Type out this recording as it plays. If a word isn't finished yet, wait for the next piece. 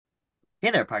Hey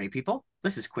there, party people.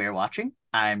 This is Queer Watching.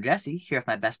 I'm Jesse, here with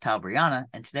my best pal Brianna,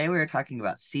 and today we are talking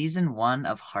about Season 1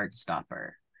 of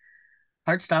Heartstopper.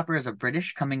 Heartstopper is a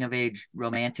British coming-of-age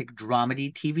romantic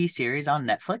dramedy TV series on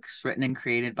Netflix, written and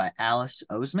created by Alice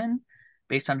Oseman,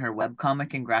 based on her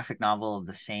webcomic and graphic novel of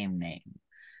the same name.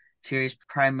 The series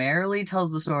primarily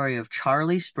tells the story of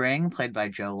Charlie Spring, played by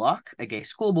Joe Locke, a gay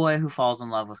schoolboy who falls in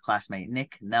love with classmate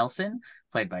Nick Nelson,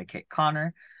 played by Kit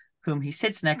Connor, whom he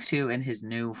sits next to in his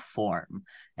new form.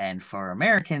 And for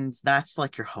Americans, that's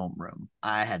like your homeroom.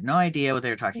 I had no idea what they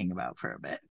were talking about for a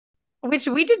bit. Which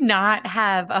we did not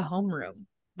have a homeroom.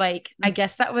 Like, I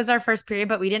guess that was our first period,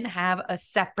 but we didn't have a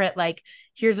separate, like,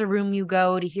 here's a room you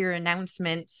go to hear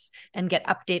announcements and get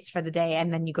updates for the day,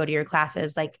 and then you go to your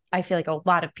classes. Like, I feel like a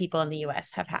lot of people in the US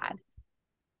have had.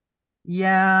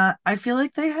 Yeah, I feel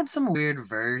like they had some weird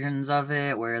versions of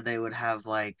it where they would have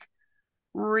like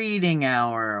reading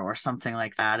hour or something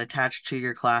like that attached to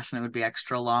your class and it would be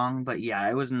extra long. But yeah,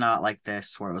 it was not like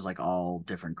this where it was like all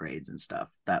different grades and stuff.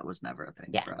 That was never a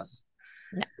thing Yeah. for us.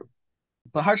 No.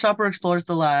 But Heartstopper explores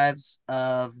the lives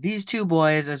of these two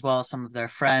boys as well as some of their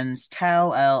friends,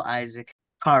 Tao, El, Isaac,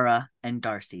 Kara, and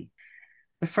Darcy.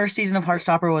 The first season of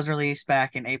Heartstopper was released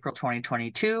back in April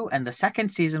 2022, and the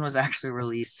second season was actually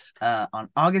released on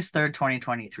August 3rd,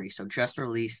 2023. So just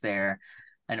released there,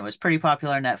 and it was pretty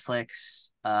popular on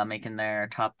Netflix, making their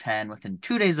top 10 within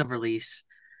 2 days of release.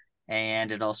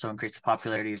 And it also increased the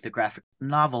popularity of the graphic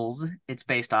novels it's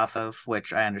based off of,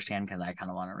 which I understand because I kind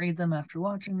of want to read them after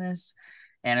watching this.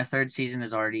 And a third season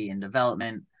is already in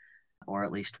development, or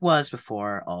at least was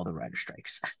before all the writer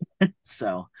strikes.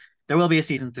 So there will be a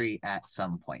season 3 at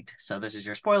some point. So this is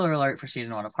your spoiler alert for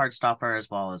season 1 of Heartstopper, as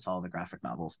well as all the graphic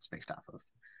novels it's based off of.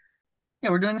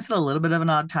 Yeah, we're doing this at a little bit of an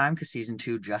odd time because season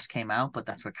 2 just came out, but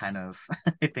that's what kind of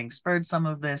I think spurred some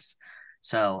of this.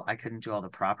 So I couldn't do all the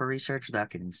proper research without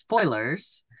getting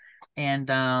spoilers. And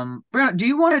Brianna, do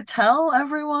you want to tell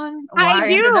everyone I why I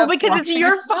ended do up because it's watching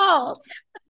your this? fault.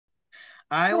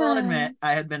 I will admit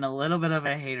I had been a little bit of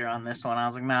a hater on this one. I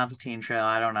was like, nah, it's a teen show.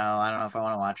 I don't know. I don't know if I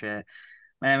want to watch it.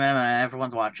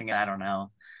 Everyone's watching it. I don't know.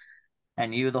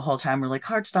 And you the whole time were like,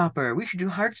 Heartstopper. We should do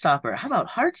Heartstopper. How about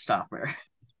Heartstopper?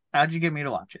 How'd you get me to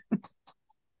watch it?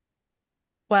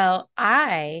 Well,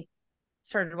 I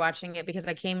started watching it because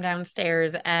I came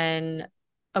downstairs and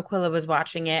Aquila was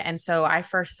watching it. And so I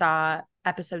first saw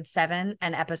episode 7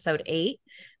 and episode 8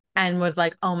 and was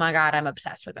like, oh my God, I'm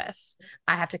obsessed with this.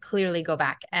 I have to clearly go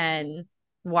back and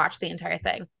watch the entire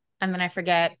thing. And then I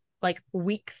forget, like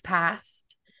weeks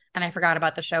passed and I forgot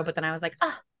about the show. But then I was like,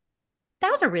 oh,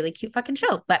 that was a really cute fucking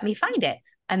show. Let me find it.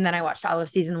 And then I watched all of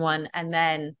season 1. And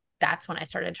then that's when I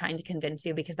started trying to convince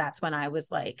you because that's when I was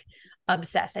like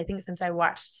obsessed. I think since I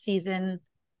watched season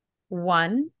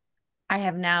 1, I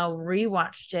have now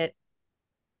rewatched it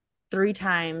 3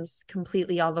 times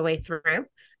completely all the way through.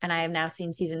 And I have now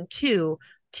seen season 2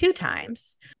 2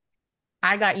 times.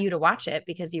 I got you to watch it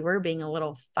because you were being a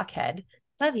little fuckhead.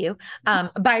 Love you.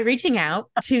 By reaching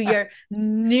out to your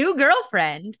new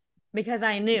girlfriend because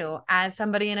I knew as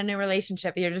somebody in a new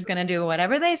relationship, you're just going to do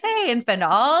whatever they say and spend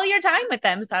all your time with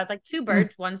them. So I was like, two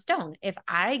birds, one stone. If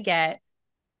I get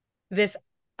this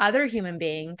other human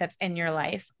being that's in your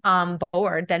life on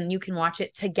board, then you can watch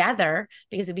it together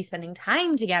because we'll be spending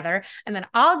time together. And then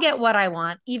I'll get what I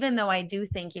want, even though I do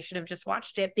think you should have just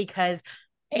watched it because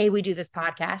A, we do this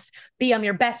podcast. B, I'm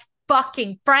your best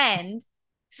fucking friend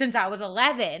since I was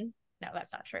 11. No,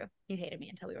 that's not true. You hated me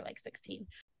until we were like 16.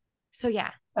 So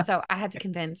yeah, so I had to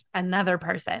convince another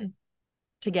person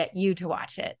to get you to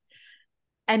watch it.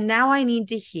 And now I need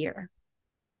to hear,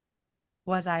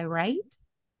 was I right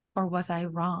or was I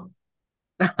wrong?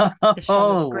 The show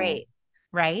was Oh, great,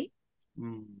 right?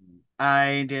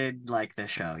 I did like the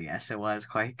show. Yes, it was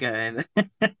quite good.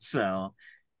 So,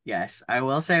 yes, I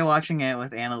will say watching it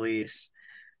with Annalise,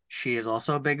 she is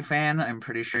also a big fan. I'm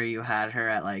pretty sure you had her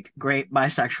at like great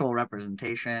bisexual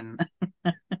representation.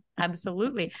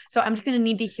 Absolutely. So I'm just going to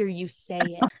need to hear you say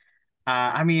it.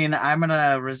 I mean, I'm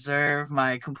gonna reserve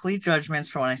my complete judgments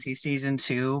for when I see season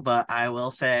 2, but I will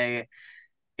say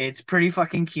it's pretty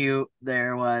fucking cute.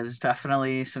 There was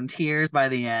definitely some tears by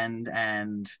the end,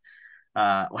 and when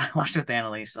I watched with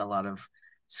Annalise, a lot of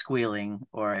squealing,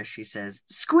 or as she says,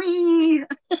 squee.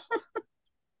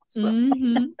 So,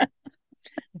 Mm-hmm.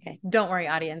 Okay. Don't worry,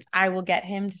 audience. I will get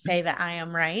him to say that I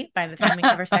am right by the time we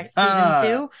cover season 2,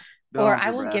 don't or hold I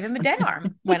your will give breath. him a dead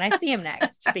arm when I see him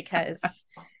next because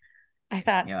I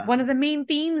thought Yeah. one of the main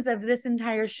themes of this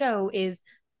entire show is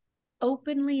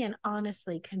openly and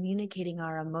honestly communicating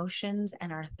our emotions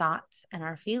and our thoughts and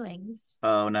our feelings.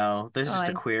 Oh no, this So is just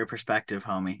a I, queer perspective,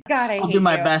 homie. God, I I'll do hate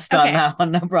my you. best on Okay. that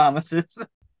one, no promises.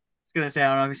 was gonna say I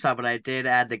don't know if you saw, but I did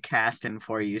add the cast in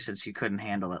for you since you couldn't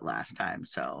handle it last time.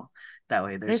 So that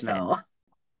way there's Listen, no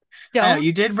I know don't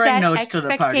you did bring set notes to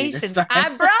the party this expectations.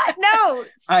 time. I brought notes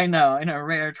I know, in a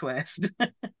rare twist.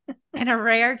 and a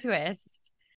rare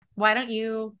twist. Why don't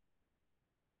you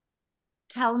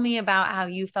tell me about how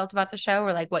you felt about the show,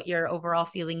 or like what your overall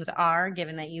feelings are,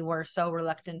 given that you were so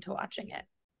reluctant to watching it?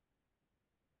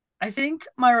 I think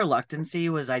my reluctancy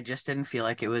was I just didn't feel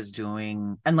like it was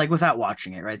doing, and like without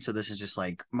watching it, right? So this is just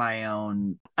like my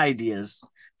own ideas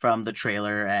from the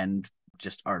trailer and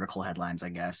just article headlines, I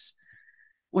guess.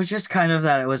 Was just kind of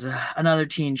that it was another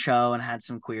teen show and had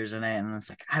some queers in it. And it's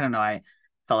like, I don't know, I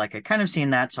felt like I'd kind of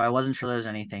seen that. So I wasn't sure there was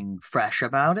anything fresh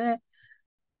about it.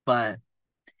 But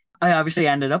I obviously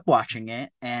ended up watching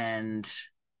it and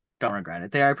don't regret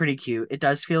it. They are pretty cute. It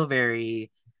does feel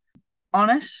very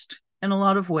honest in a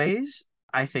lot of ways.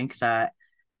 I think that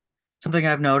something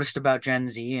I've noticed about Gen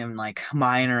Z and like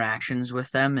my interactions with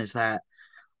them is that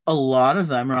a lot of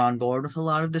them are on board with a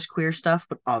lot of this queer stuff,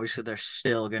 but obviously there's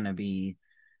still going to be,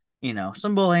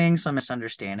 some bullying, some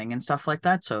misunderstanding and stuff like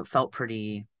that. So it felt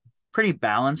pretty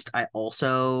balanced. I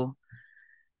also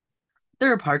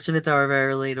there are parts of it that are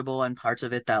very relatable and parts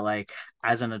of it that like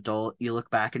as an adult you look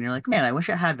back and you're like, man, I wish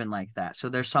it had been like that. So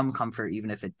there's some comfort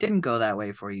even if it didn't go that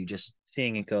way for you, just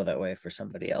seeing it go that way for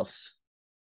somebody else.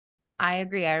 I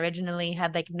agree. I originally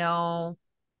had like no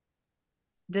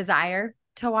desire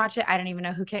to watch it. I didn't even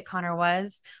know who Kit Connor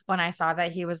was. When I saw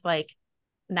that he was like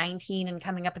 19 and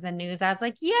coming up in the news, I was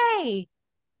like, yay,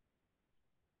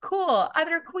 cool,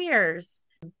 other queers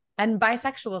and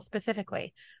bisexual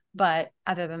specifically. But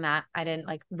other than that, I didn't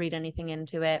like read anything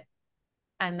into it.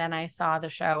 And then I saw the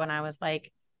show and I was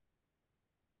like,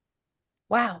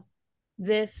 wow,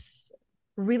 this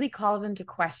really calls into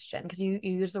question, because you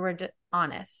use the word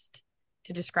honest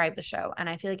to describe the show. And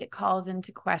I feel like it calls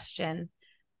into question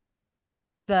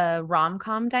the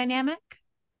rom-com dynamic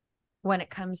when it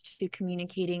comes to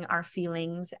communicating our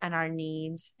feelings and our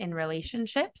needs in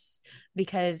relationships.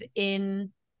 Because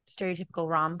in stereotypical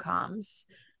rom-coms,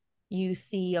 you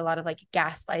see a lot of like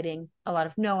gaslighting, a lot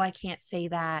of no, I can't say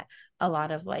that, a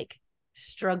lot of like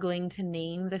struggling to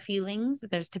name the feelings.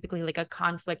 There's typically like a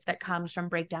conflict that comes from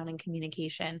breakdown in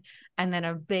communication, and then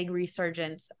a big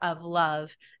resurgence of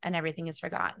love, and everything is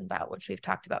forgotten about, which we've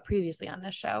talked about previously on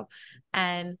this show.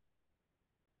 And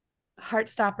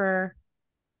Heartstopper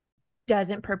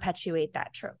doesn't perpetuate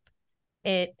that trope.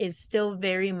 It is still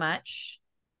very much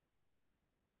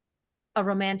a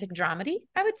romantic dramedy,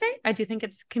 I would say. I do think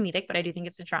it's comedic, but I do think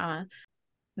it's a drama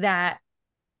that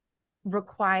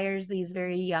requires these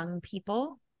very young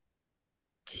people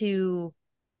to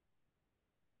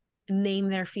name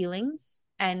their feelings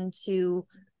and to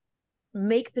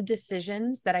make the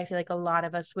decisions that I feel like a lot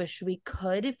of us wish we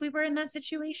could if we were in that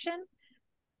situation,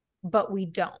 but we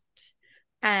don't.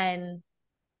 And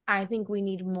I think we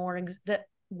need more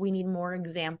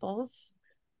examples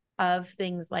of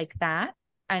things like that,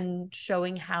 and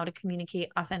showing how to communicate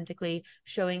authentically,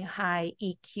 showing high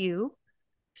EQ,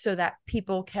 so that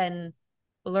people can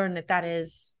learn that that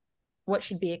is what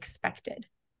should be expected.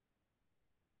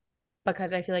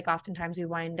 Because I feel like oftentimes we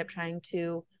wind up trying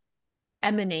to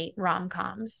emanate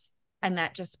rom-coms, and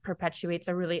that just perpetuates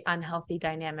a really unhealthy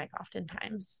dynamic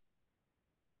oftentimes.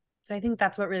 So I think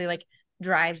that's what really like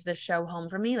drives the show home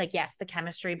for me. Like, yes, the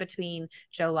chemistry between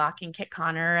Joe Locke and Kit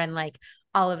Connor, and like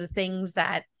all of the things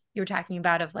that you were talking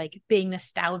about of like being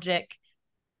nostalgic,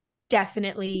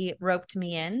 definitely roped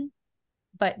me in.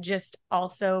 But just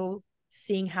also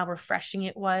seeing how refreshing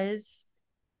it was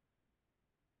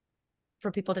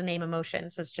for people to name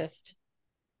emotions was just,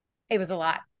 it was a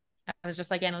lot. I was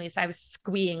just like Annalise, I was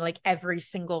squeeing like every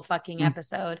single fucking Mm.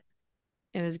 episode.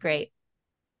 It was great.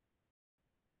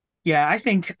 Yeah, I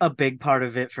think a big part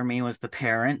of it for me was the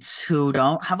parents who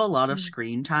don't have a lot of Mm.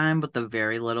 screen time, but the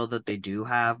very little that they do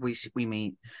have, we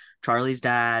meet Charlie's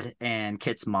dad and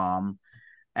Kit's mom,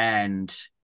 and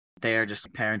they are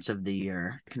just parents of the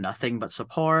year. Nothing but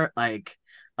support, like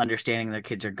understanding their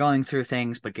kids are going through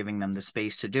things, but giving them the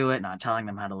space to do it, not telling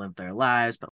them how to live their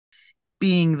lives, but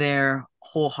being there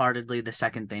wholeheartedly the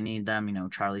second they need them.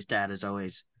 Charlie's dad is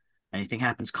always, anything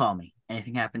happens, call me.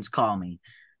 Anything happens, call me.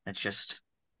 It's just,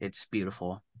 it's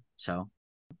beautiful. So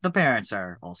the parents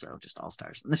are also just all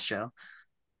stars in this show.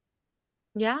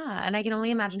 Yeah. And I can only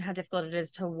imagine how difficult it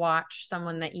is to watch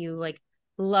someone that you like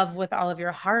love with all of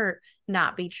your heart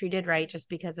not be treated right just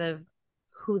because of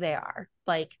who they are.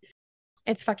 Like,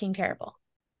 it's fucking terrible.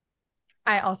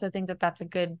 I also think that that's a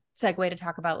good segue to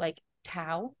talk about like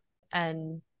Tao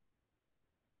and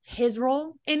his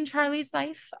role in Charlie's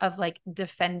life of like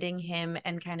defending him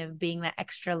and kind of being that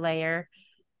extra layer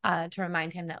to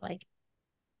remind him that like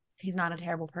he's not a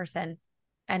terrible person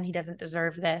and he doesn't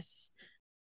deserve this.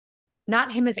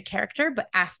 Not him as a character, but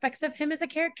aspects of him as a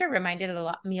character reminded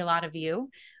me a lot of you,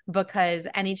 because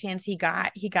any chance he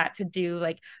got to do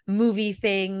like movie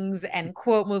things and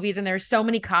quote movies. And there's so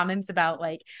many comments about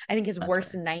like, I think his That's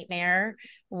worst fair. nightmare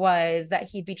was that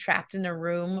he'd be trapped in a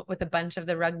room with a bunch of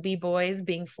the rugby boys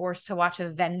being forced to watch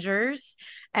Avengers.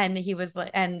 And he was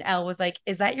like, and Elle was like,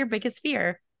 is that your biggest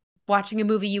fear? Watching a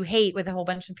movie you hate with a whole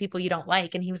bunch of people you don't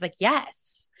like? And he was like,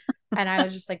 yes. And I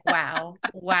was just like, wow,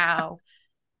 wow,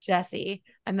 Jesse.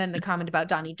 And then the comment about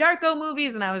Donnie Darko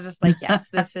movies, and I was just like, yes,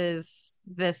 this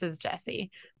is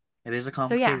Jesse. It is a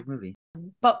So yeah. complicated movie.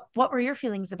 But what were your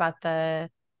feelings about the,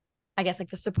 I guess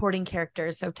like the supporting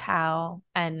characters, so Tao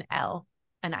and Elle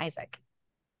and Isaac?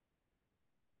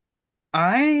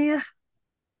 I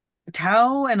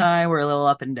Tao and I were a little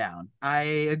up and down. I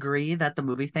agree that the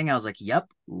movie thing, I was like,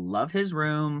 yep, love his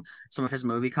room. Some of his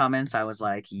movie comments, I was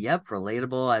like, yep,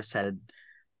 relatable. I've said,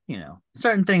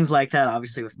 certain things like that,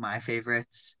 obviously, with my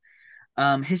favorites.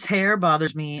 His hair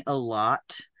bothers me a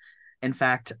lot. In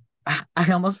fact,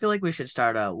 I almost feel like we should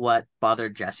start a what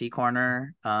bothered Jesse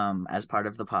corner as part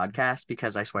of the podcast,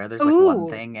 because I swear there's like one Ooh,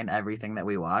 thing in everything that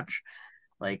we watch.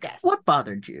 Like, yes. what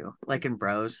bothered you? Like in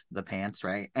Bros, the pants,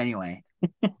 right? Anyway,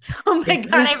 Oh my in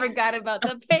God, I this, forgot about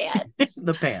the pants.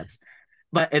 the pants.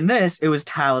 But in this, it was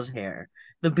Tao's hair.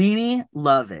 The beanie,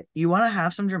 love it. You want to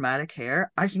have some dramatic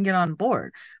hair? I can get on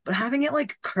board. But having it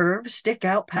like curve, stick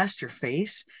out past your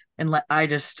face, and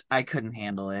I couldn't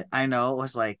handle it. I know it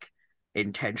was like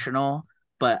intentional,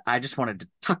 but I just wanted to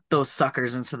tuck those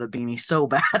suckers into the beanie so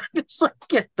bad. Just like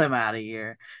get them out of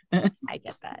here. I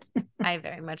get that. I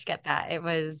very much get that. It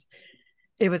was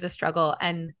a struggle.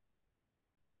 And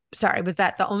sorry, was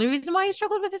that the only reason why you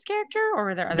struggled with this character, or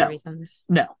were there other No, reasons?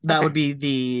 no, that Okay. would be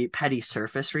the petty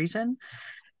surface reason.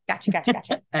 Gotcha, gotcha,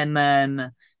 gotcha. And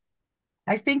then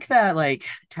I think that like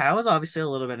Tao is obviously a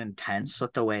little bit intense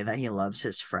with the way that he loves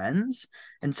his friends.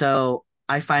 And so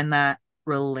I find that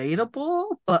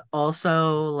relatable, but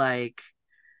also like,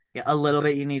 yeah, a little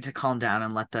bit you need to calm down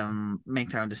and let them make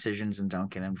their own decisions and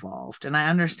don't get involved. And I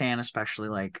understand, especially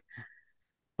like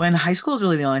when high school is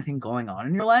really the only thing going on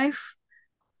in your life,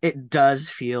 it does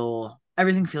feel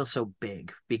everything feels so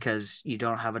big because you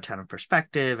don't have a ton of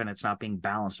perspective and it's not being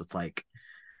balanced with like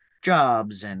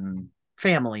jobs and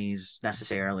families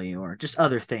necessarily or just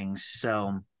other things.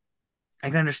 So I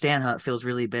can understand how it feels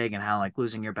really big and how like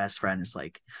losing your best friend is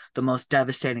like the most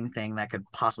devastating thing that could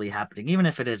possibly happen, even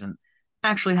if it isn't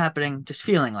actually happening, just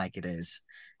feeling like it is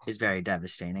very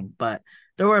devastating. But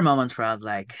there were moments where I was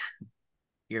like,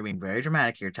 you're being very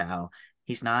dramatic here, Tao.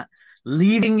 He's not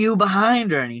leaving you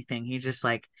behind or anything. He just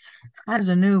like has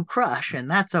a new crush and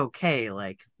that's okay.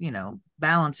 Like,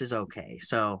 balance is okay.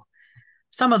 So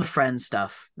some of the friend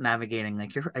stuff, navigating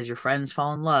like as your friends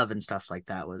fall in love and stuff like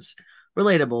that was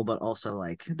relatable, but also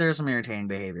like there's some irritating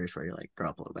behaviors where you're like grow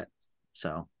up a little bit.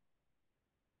 So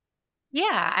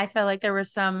Yeah, I felt like there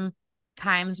was some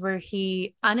times where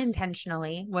he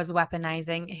unintentionally was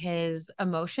weaponizing his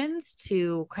emotions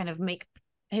to kind of make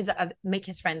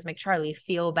his friends, make Charlie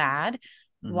feel bad,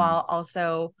 mhm. while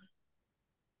also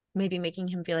maybe making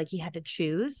him feel like he had to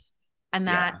choose. And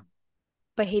that Yeah.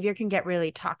 behavior can get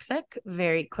really toxic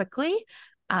very quickly.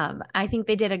 I think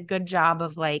they did a good job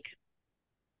of like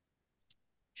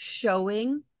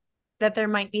showing that there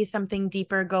might be something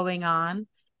deeper going on,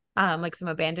 like some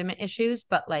abandonment issues,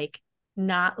 but like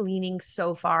not leaning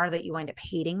so far that you wind up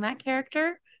hating that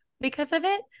character because of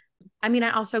it. I mean,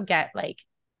 I also get like,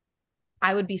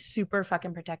 I would be super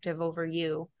fucking protective over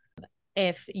you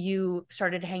if you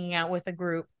started hanging out with a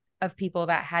group of people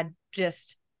that had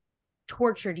just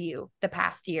tortured you the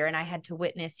past year and I had to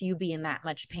witness you be in that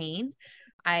much pain.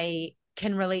 I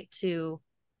can relate to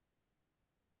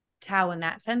Tao in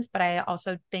that sense, but I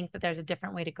also think that there's a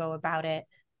different way to go about it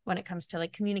when it comes to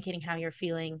like communicating how you're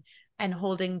feeling and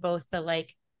holding both the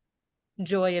like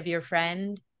joy of your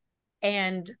friend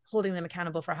and holding them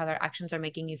accountable for how their actions are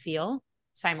making you feel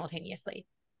simultaneously.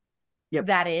 Yep.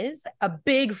 That is a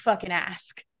big fucking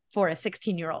ask for a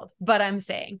 16-year-old, but I'm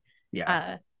saying,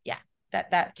 Yeah. yeah,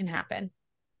 that can happen.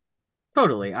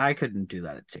 Totally. I couldn't do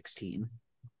that at 16.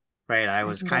 Right. I I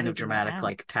was can kind of barely do that dramatic now.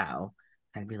 like Tao.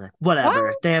 I'd be like, What?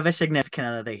 whatever. They have a significant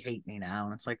other. They hate me now.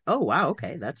 And it's like, oh, wow.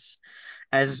 Okay. That's,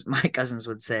 as my cousins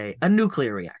would say, a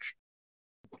nuclear reaction.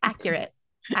 Accurate.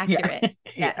 Yeah. Accurate.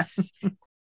 Yeah. Yes.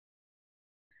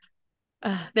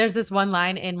 There's this one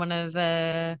line in one of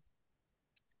the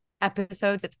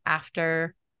episodes. It's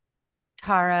after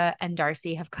Tara and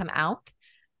Darcy have come out,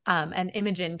 and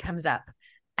Imogen comes up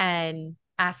and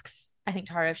asks, I think,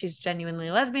 Tara if she's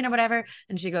genuinely lesbian or whatever.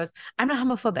 And she goes, I'm not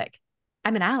homophobic.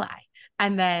 I'm an ally.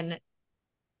 And then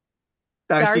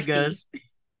Darcy Darcy goes,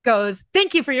 goes,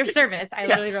 thank you for your service. I yeah,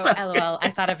 literally wrote, so good. LOL,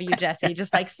 I thought of you, Jesse.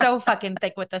 Just like so fucking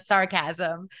thick with the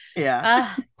sarcasm.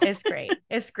 Yeah. It's great.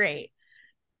 It's great.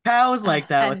 Pow's like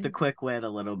that with the And quick wit a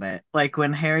little bit. Like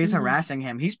when Harry's mhm. harassing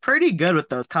him, he's pretty good with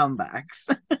those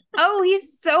comebacks. Oh,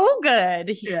 he's so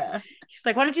good. Yeah. He's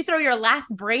like, why don't you throw your last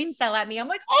brain cell at me? I'm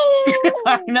like, I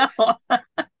oh, know.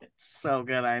 It's so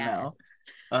good, I yes, know.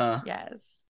 Uh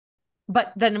yes.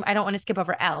 But then I don't want to skip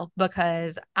over Elle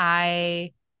because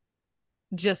I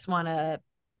just want to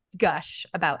gush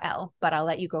about Elle, but I'll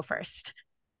let you go first.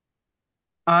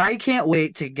 I can't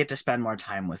wait to get to spend more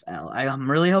time with Elle. I'm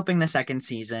really hoping the second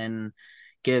season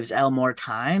gives Elle more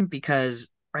time because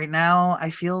right now I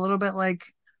feel a little bit like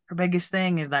her biggest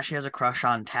thing is that she has a crush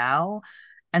on Tao.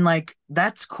 And like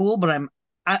that's cool, but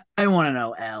I want to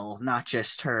know Elle, not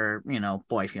just her,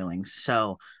 boy feelings.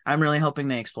 So I'm really hoping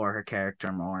they explore her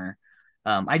character more.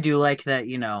 I do like that,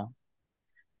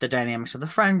 the dynamics of the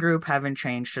friend group haven't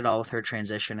changed at all with her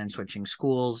transition and switching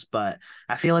schools, but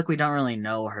I feel like we don't really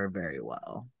know her very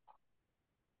well.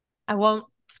 I won't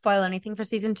spoil anything for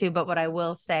season 2, but what I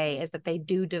will say is that they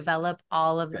do develop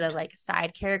all of the Good. like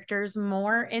side characters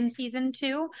more in season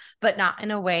 2, but not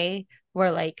in a way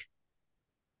where like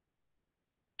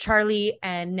Charlie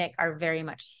and Nick are very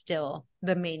much still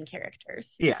the main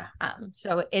characters. Yeah.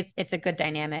 So it's a good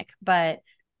dynamic, but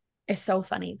it's so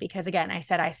funny because again, I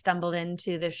said I stumbled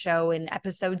into the show in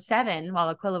episode 7 while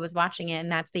Aquila was watching it,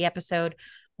 and that's the episode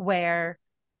where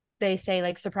they say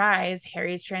like, surprise,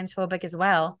 Harry's transphobic as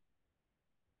well.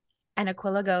 And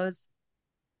Aquila goes,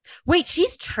 wait,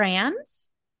 she's trans?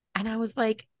 And I was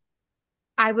like,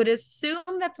 I would assume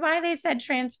that's why they said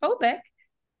transphobic.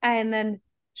 And then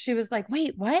she was like,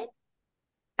 wait, what?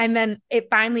 And then it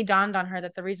finally dawned on her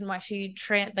that the reason why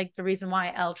the reason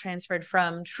why Elle transferred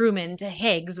from Truman to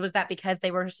Higgs was that because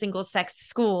they were single sex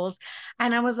schools.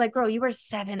 And I was like, girl, you were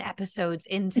 7 episodes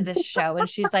into this show. And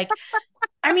she's like,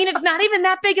 I mean, it's not even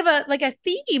that big of a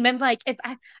theme. And like, if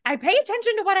I pay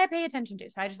attention to what I pay attention to.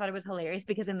 So I just thought it was hilarious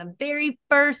because in the very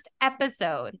first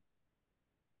episode,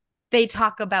 they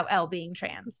talk about Elle being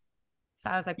trans.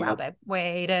 So I was like, wow, Yep. babe,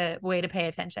 way to pay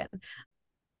attention.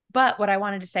 But what I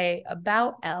wanted to say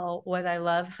about Elle was I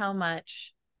love how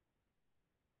much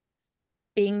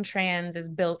being trans is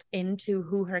built into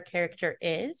who her character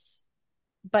is,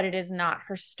 but it is not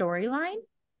her storyline.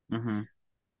 Mm-hmm.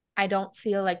 I don't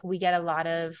feel like we get a lot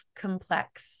of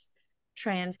complex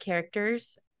trans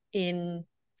characters in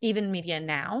even media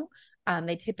now.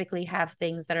 They typically have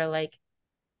things that are like,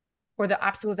 or the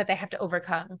obstacles that they have to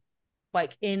overcome,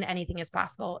 like in Anything Is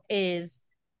Possible, is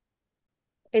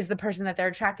the person that they're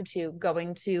attracted to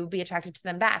going to be attracted to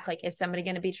them back? Like, is somebody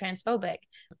going to be transphobic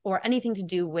or anything to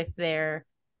do with their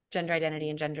gender identity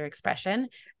and gender expression?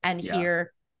 And Yeah.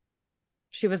 here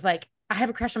she was like, I have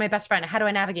a crush on my best friend. How do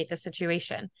I navigate this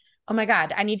situation? Oh my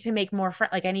God, I need to make more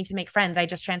friends. Like, I need to make friends. I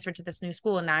just transferred to this new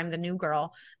school and now I'm the new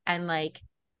girl. And like,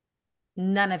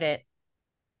 none of it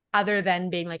other than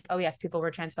being like, oh yes, people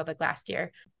were transphobic last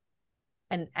year.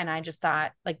 And I just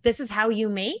thought, like, this is how you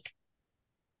make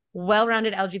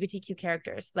well-rounded LGBTQ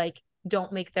characters. Like,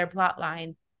 don't make their plot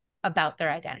line about their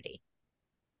identity.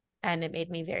 And it made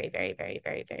me very, very, very,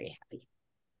 very, very happy.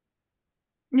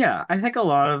 Yeah, I think a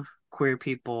lot of queer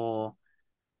people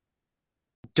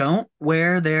don't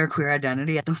wear their queer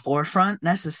identity at the forefront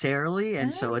necessarily,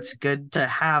 and so it's good to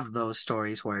have those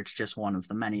stories where it's just one of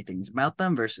the many things about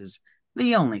them versus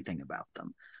the only thing about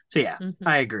them. So yeah, Mm-hmm.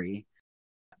 I agree.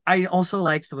 I also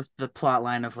liked with the plot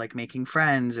line of like making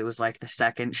friends. It was like the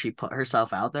second she put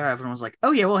herself out there, everyone was like,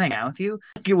 "Oh yeah, we'll hang out with you."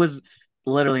 Like, it was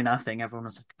literally nothing. Everyone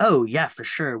was like, "Oh yeah, for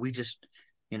sure." We just,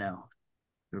 we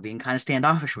were being kind of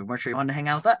standoffish. We weren't sure you wanted to hang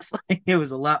out with us. Like, it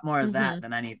was a lot more of that Mm-hmm.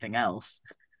 than anything else.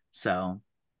 So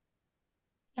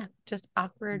Yeah, just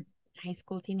awkward high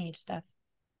school teenage stuff.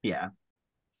 yeah,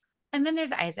 And then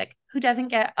there's Isaac, who doesn't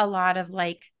get a lot of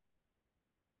like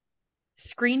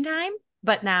screen time,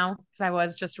 but now, because I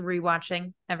was just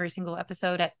rewatching every single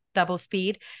episode at double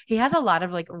speed, he has a lot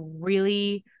of like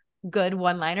really good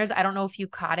one-liners. I don't know if you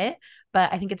caught it,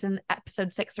 but I think it's in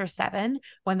episode 6 or 7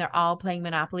 when they're all playing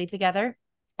Monopoly together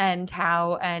and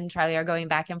Tao and Charlie are going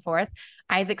back and forth.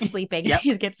 Isaac's sleeping. yep.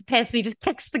 He gets pissed. He just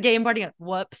kicks the game board. He goes,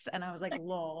 whoops. And I was like,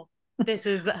 lol, this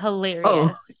is Oh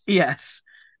hilarious. yes,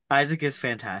 Isaac is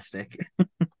fantastic.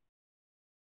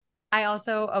 I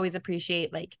also always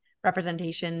appreciate like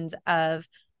representations of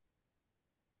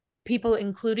people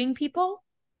including people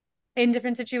in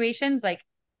different situations. Like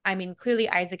I mean, clearly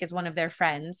Isaac is one of their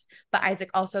friends, but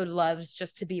Isaac also loves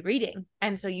just to be reading.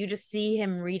 And so you just see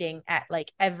him reading at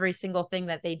like every single thing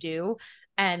that they do.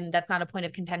 And that's not a point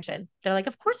of contention. They're like,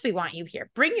 of course we want you here.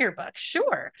 Bring your book.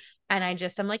 Sure. And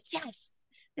I'm like, yes,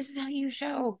 this is how you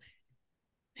show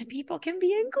that people can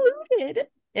be included.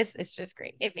 It's just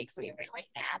great. It makes me really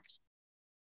happy.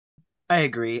 I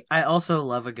agree. I also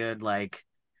love a good like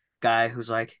guy who's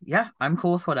like, yeah, I'm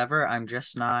cool with whatever. I'm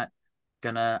not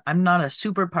a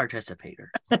super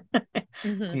participator.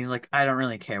 Mm-hmm. He's like, I don't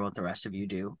really care what the rest of you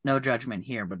do. No judgment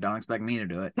here, but don't expect me to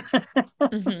do it.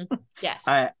 Mm-hmm. Yes.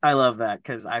 I love that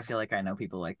because I feel like I know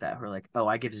people like that who are like, oh,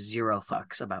 I give zero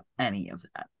fucks about any of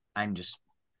that. I'm just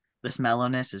this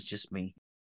mellowness is just me.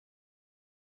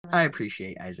 I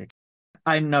appreciate Isaac.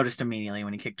 I noticed immediately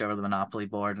when he kicked over the Monopoly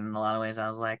board, and in a lot of ways, I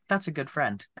was like, that's a good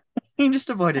friend. He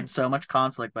just avoided so much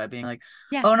conflict by being like,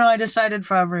 Yeah. oh no, I decided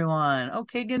for everyone.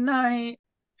 Okay, good night.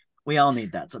 We all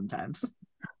need that sometimes.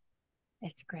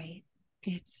 It's great.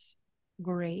 It's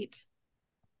great.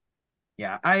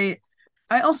 Yeah, I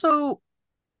also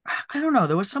I don't know,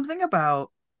 there was something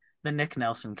about the Nick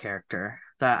Nelson character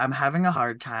that I'm having a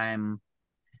hard time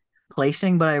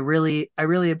placing, but I really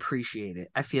appreciate it.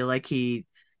 I feel like he's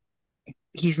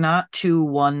not too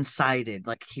one-sided.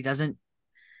 Like he doesn't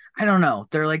I don't know.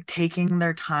 They're like taking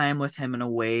their time with him in a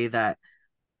way that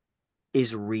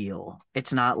is real.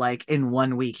 It's not like in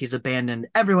 1 week he's abandoned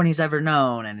everyone he's ever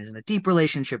known and is in a deep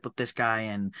relationship with this guy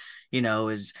and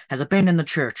is has abandoned the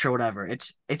church or whatever.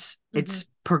 Mm-hmm. It's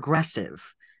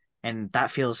progressive and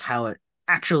that feels how it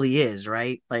actually is,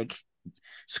 right? Like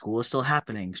school is still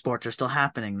happening, sports are still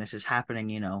happening. This is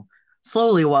happening,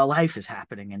 slowly while life is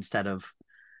happening instead of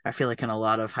I feel like in a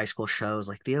lot of high school shows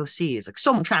like the OC is like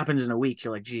so much happens in a week.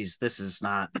 You're like, geez, this is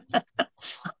not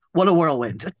what a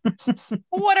whirlwind.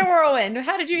 What a whirlwind.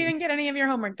 How did you even get any of your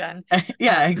homework done?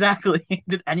 Yeah, exactly.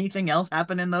 Did anything else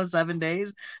happen in those 7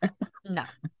 days? No,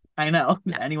 I know.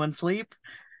 Did no. anyone sleep?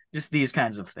 Just these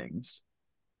kinds of things.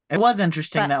 It was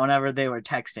interesting But that whenever they were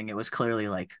texting, it was clearly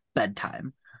like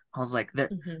bedtime. I was like,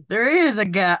 mm-hmm. there is a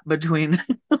gap between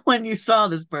when you saw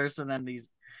this person and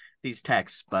these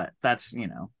texts, but that's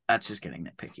just getting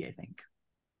nitpicky, I think.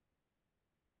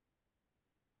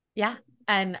 Yeah.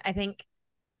 And I think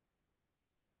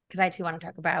because I too want to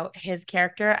talk about his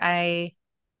character, I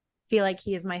feel like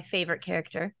he is my favorite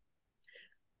character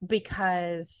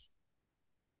because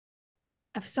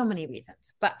of so many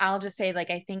reasons. But I'll just say,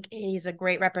 like, I think he's a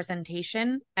great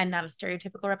representation and not a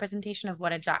stereotypical representation of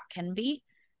what a jock can be.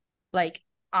 Like,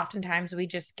 oftentimes we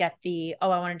just get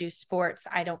oh, I want to do sports.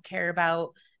 I don't care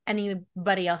about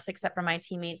anybody else except for my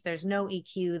teammates. There's no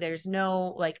EQ, there's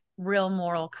no like real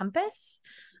moral compass.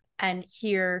 And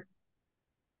here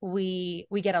we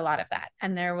get a lot of that.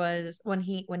 And there was when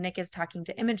Nick is talking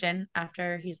to Imogen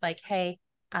after he's like, hey,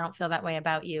 I don't feel that way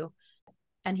about you.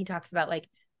 And he talks about like,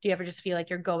 do you ever just feel like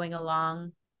you're going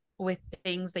along with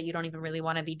things that you don't even really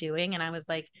want to be doing? And I was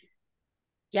like,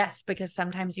 yes, because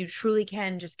sometimes you truly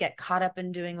can just get caught up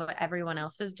in doing what everyone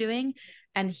else is doing.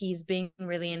 And he's being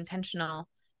really intentional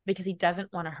because he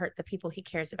doesn't want to hurt the people he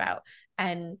cares about.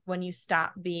 And when you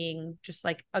stop being just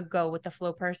like a go with the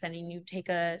flow person and you take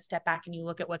a step back and you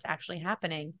look at what's actually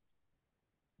happening,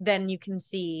 then you can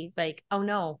see like, oh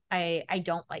no, I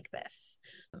don't like this.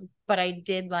 But I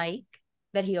did like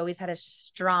that he always had a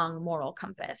strong moral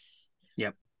compass.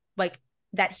 Yep. Like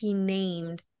that he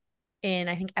named in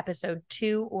I think episode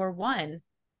 2 or 1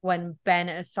 when Ben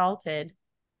assaulted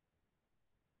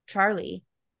Charlie.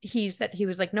 He said he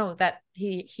was like, no, that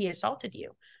he assaulted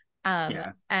you.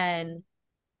 Yeah. And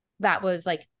that was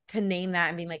like to name that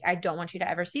and being like, I don't want you to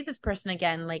ever see this person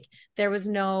again. Like there was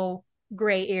no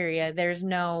gray area. There's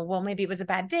no, well, maybe it was a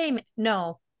bad day.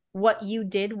 No, what you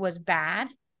did was bad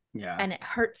Yeah. and it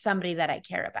hurt somebody that I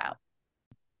care about.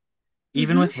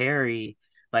 Even Mm-hmm. with Harry,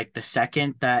 like the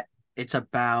second that it's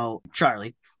about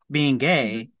Charlie being Mm-hmm.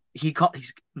 gay,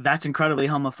 he's that's incredibly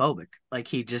homophobic. Like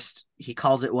he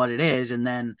calls it what it is, and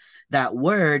then that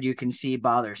word you can see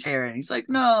bothers Harry, and he's like,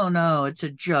 no, no, it's a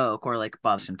joke, or like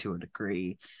bothers him to a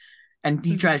degree, and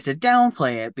he Mm-hmm. tries to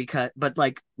downplay it but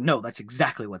like, no, that's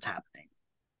exactly what's happening.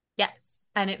 Yes.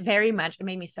 And it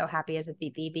made me so happy as a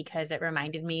BB because it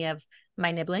reminded me of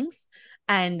my nibblings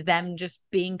and them just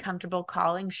being comfortable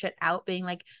calling shit out, being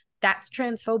like, that's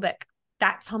transphobic,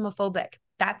 that's homophobic,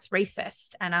 that's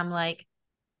racist. And I'm like,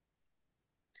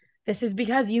 this is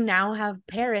because you now have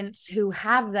parents who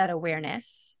have that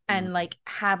awareness and Mm-hmm. like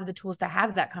have the tools to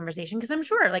have that conversation. Cause I'm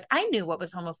sure like I knew what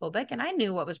was homophobic and I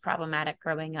knew what was problematic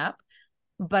growing up,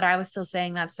 but I was still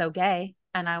saying that's so gay.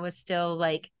 And I was still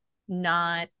like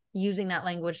not using that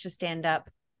language to stand up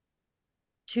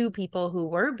two people who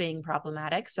were being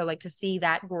problematic. So like to see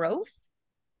that growth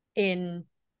in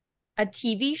a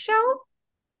TV show,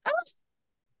 oh,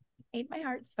 made my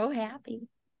heart so happy.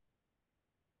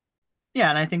 Yeah,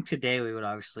 and I think today we would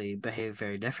obviously behave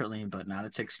very differently, but not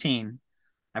at 16.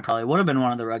 I probably would have been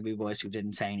one of the rugby boys who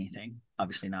didn't say anything.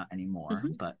 Obviously not anymore,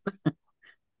 Mm-hmm. but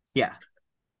yeah.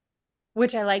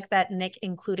 Which I like that Nick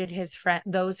included his friend,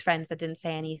 those friends that didn't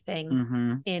say anything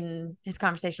Mm-hmm. in his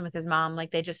conversation with his mom.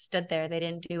 Like they just stood there, they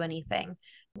didn't do anything,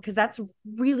 because that's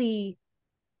really,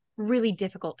 really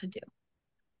difficult to do,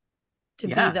 to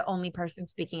be Yeah. the only person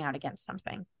speaking out against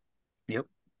something. Yep.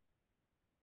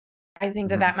 I think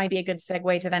that Mhm. that might be a good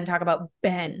segue to then talk about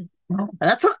Ben.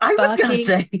 That's what I was gonna Fucking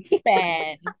say.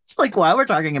 Ben. It's like while we're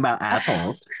talking about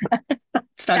assholes,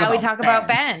 let's talk Shall we about talk about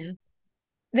Ben. Ben?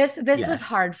 This was Yes.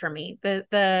 hard for me.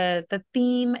 The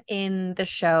theme in the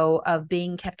show of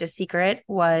being kept a secret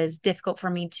was difficult for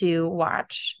me to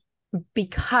watch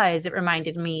because it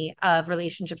reminded me of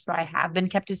relationships where I have been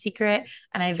kept a secret,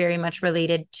 and I very much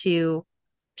related to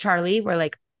Charlie, where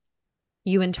like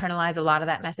you internalize a lot of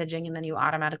that messaging and then you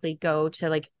automatically go to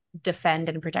like defend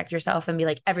and protect yourself and be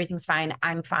like, everything's fine,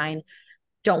 I'm fine,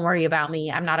 don't worry about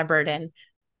me, I'm not a burden.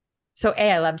 So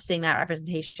A, I loved seeing that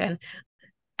representation,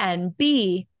 and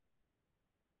B,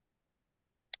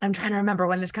 I'm trying to remember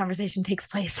when this conversation takes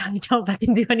place, so I don't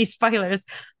fucking do any spoilers.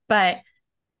 But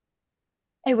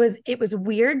it was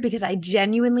weird because I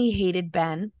genuinely hated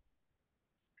Ben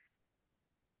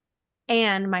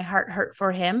and my heart hurt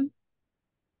for him,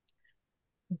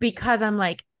 because I'm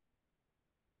like,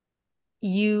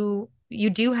 you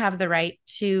do have the right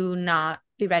to not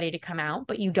be ready to come out,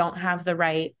 but you don't have the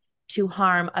right to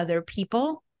harm other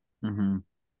people Mm-hmm.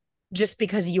 just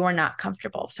because you're not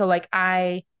comfortable. So like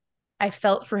I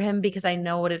felt for him because I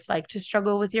know what it's like to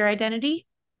struggle with your identity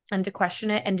and to question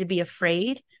it and to be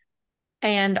afraid.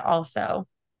 And also,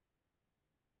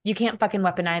 you can't fucking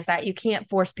weaponize that. You can't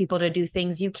force people to do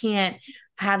things. You can't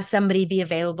have somebody be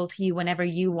available to you whenever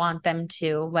you want them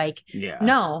to. Like, Yeah.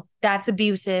 no, that's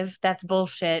abusive. That's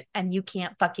bullshit. And you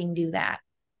can't fucking do that.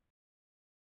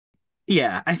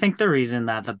 Yeah, I think the reason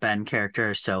that the Ben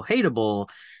character is so hateable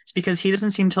is because he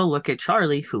doesn't seem to look at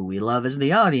Charlie, who we love as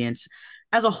the audience,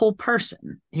 as a whole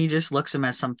person. He just looks him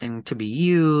as something to be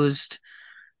used,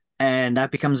 and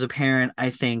that becomes apparent, I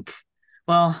think,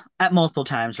 well, at multiple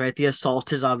times, right? The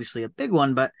assault is obviously a big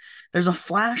one, but there's a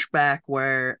flashback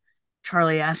where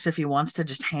Charlie asks if he wants to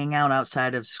just hang out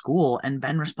outside of school, and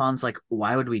Ben responds like,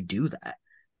 "Why would we do that?"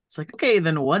 It's like, okay,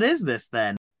 then what is this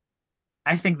then?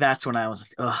 I think that's when I was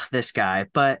like, "Oh, this guy."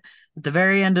 But at the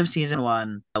very end of season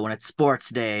one, when it's sports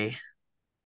day,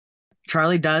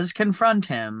 Charlie does confront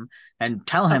him and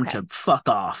tell him Okay. to fuck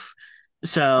off.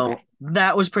 So Okay.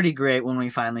 that was pretty great when we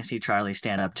finally see Charlie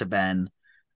stand up to Ben.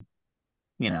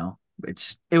 You know,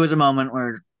 it was a moment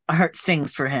where our heart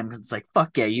sings for him because it's like,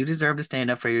 fuck yeah, you deserve to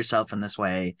stand up for yourself in this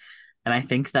way. And I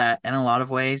think that in a lot of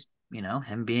ways,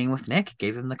 him being with Nick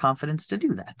gave him the confidence to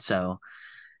do that. So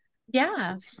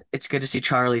Yeah. it's good to see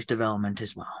Charlie's development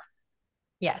as well.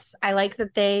 Yes. I like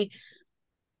that they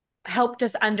helped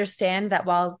us understand that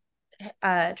while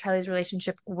Charlie's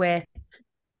relationship with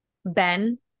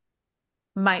Ben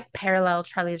might parallel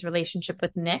Charlie's relationship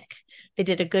with Nick, they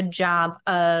did a good job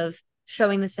of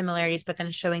showing the similarities, but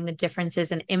then showing the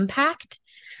differences in impact,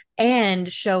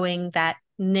 and showing that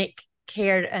Nick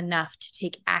cared enough to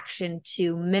take action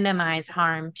to minimize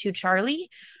harm to Charlie,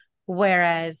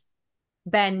 whereas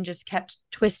Ben just kept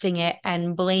twisting it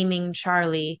and blaming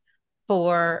Charlie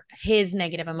for his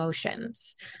negative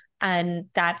emotions. And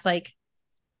that's like,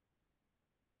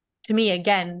 to me,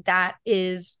 again, that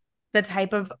is the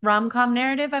type of rom-com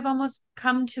narrative I've almost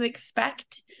come to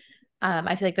expect.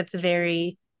 I feel like that's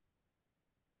very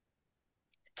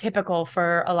typical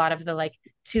for a lot of the like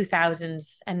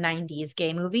 2000s and 90s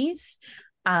gay movies.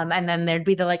 And then there'd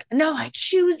be the like, no, I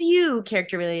choose you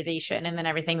character realization, and then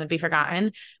everything would be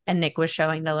forgotten. And Nick was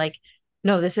showing the like,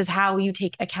 no, this is how you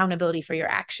take accountability for your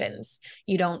actions.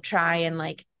 You don't try and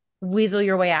like weasel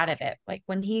your way out of it. Like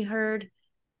when he heard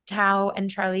Tao and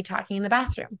Charlie talking in the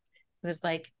bathroom, it was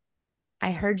like,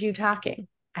 I heard you talking.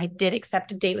 I did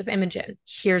accept a date with Imogen.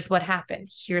 Here's what happened.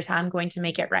 Here's how I'm going to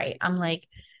make it right. I'm like,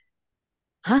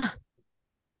 huh?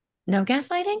 No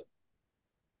gaslighting?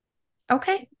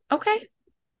 Okay. Okay.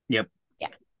 Yep. Yeah.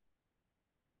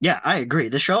 Yeah, I agree.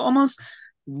 The show almost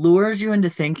lures you into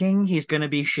thinking he's going to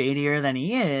be shadier than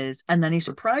he is, and then he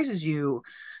surprises you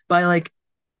by like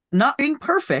not being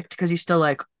perfect because he's still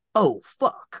like, "Oh,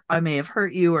 fuck. I may have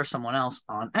hurt you or someone else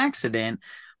on accident,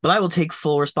 but I will take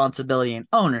full responsibility and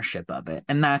ownership of it."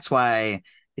 And that's why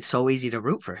it's so easy to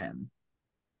root for him.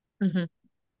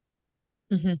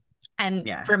 Mm-hmm. Mm-hmm. And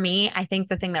Yeah. for me, I think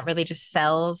the thing that really just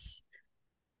sells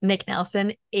Nick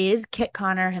Nelson is Kit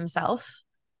Connor himself,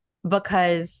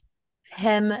 because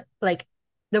him, like,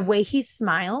 the way he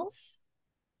smiles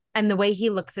and the way he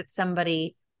looks at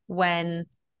somebody when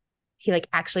he like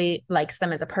actually likes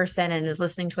them as a person and is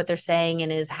listening to what they're saying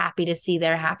and is happy to see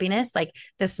their happiness, like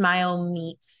the smile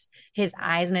meets his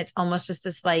eyes and it's almost just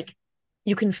this like,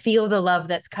 you can feel the love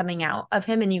that's coming out of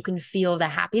him and you can feel the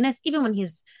happiness even when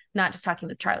he's not just talking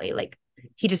with Charlie. Like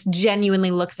he just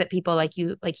genuinely looks at people like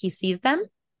you, like he sees them.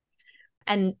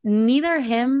 And neither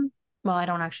him, well, I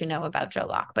don't actually know about Joe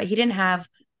Locke, but he didn't have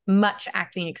much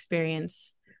acting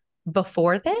experience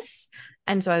before this.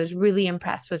 And so I was really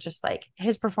impressed with just like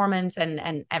his performance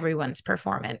and everyone's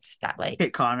performance that like,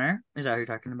 Kit Connor, is that who you're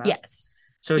talking about? yes.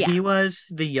 So Yeah. he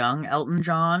was the young Elton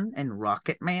John in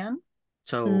Rocket Man.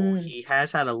 So Mm. he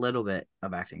has had a little bit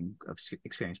of acting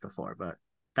experience before, but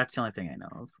that's the only thing I know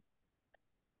of.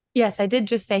 Yes, I did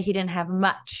just say he didn't have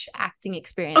much acting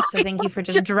experience. So thank you for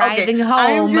just Okay, driving I'm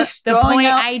home just the throwing point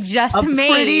out I just a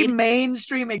pretty made.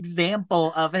 mainstream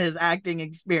example of his acting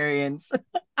experience.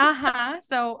 Uh-huh.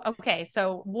 So, okay.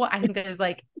 So what I think there's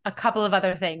like a couple of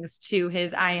other things to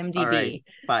his All right, IMDb,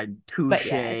 fine, but touche.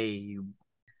 yes.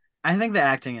 I think the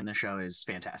acting in the show is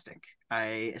fantastic.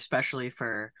 I especially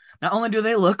for not only do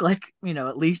they look like,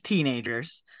 at least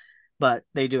teenagers, but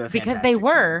they do a Because they fantastic job.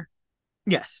 were.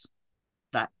 Yes,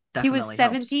 that He was definitely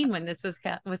helps. 17 when this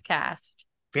was cast.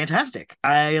 Fantastic.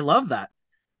 I love that.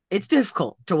 It's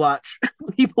difficult to watch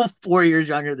people 4 years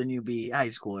younger than you be high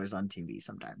schoolers on TV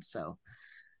sometimes. So,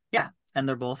 yeah. And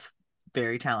they're both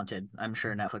very talented. I'm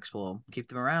sure Netflix will keep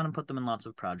them around and put them in lots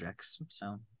of projects.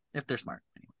 So, if they're smart.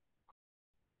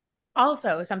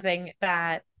 Also, something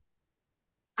that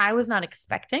I was not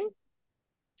expecting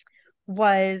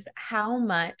was how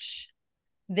much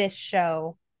this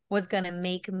show was going to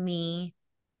make me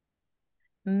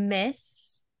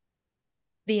miss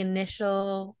the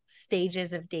initial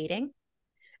stages of dating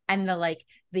and the like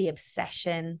the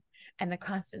obsession and the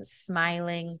constant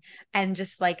smiling and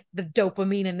just like the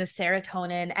dopamine and the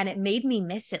serotonin, and it made me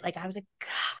miss it. Like I was like,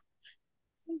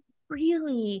 God,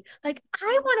 really, like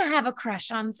I want to have a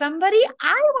crush on somebody,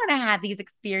 I want to have these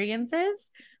experiences,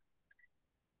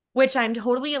 which I'm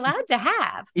totally allowed to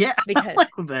have Yeah. Like, because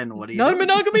then what are you doing?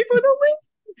 non-monogamy for the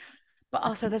win. But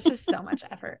also that's just so much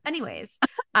effort. Anyways,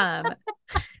 um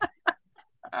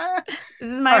this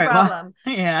is All my right. Well, problem.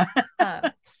 yeah.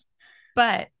 um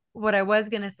But what I was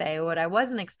going to say, what I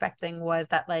wasn't expecting was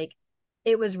that like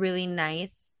it was really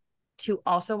nice to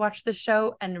also watch the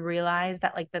show and realize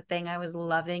that like the thing I was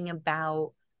loving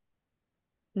about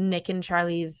Nick and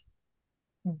Charlie's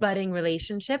budding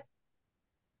relationship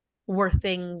were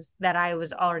things that I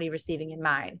was already receiving in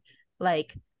mine.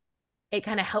 Like it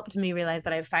kind of helped me realize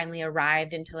that I've finally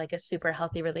arrived into like a super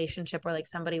healthy relationship where like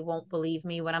somebody won't believe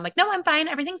me when I'm like, no, I'm fine.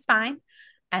 Everything's fine.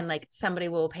 And like somebody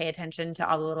will pay attention to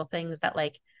all the little things that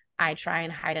like I try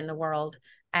and hide in the world.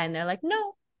 And they're like,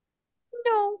 no,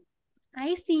 no,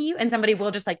 I see you. And somebody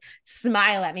will just like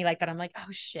smile at me like that. I'm like,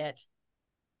 oh shit,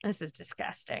 this is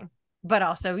disgusting. But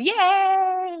also,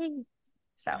 yay.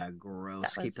 So Yeah, that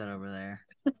gross. Keep was that over there.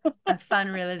 a fun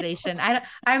realization.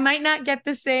 I might not get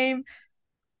the same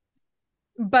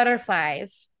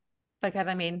butterflies because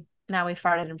I mean now we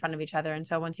farted in front of each other, and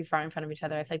so once you fart in front of each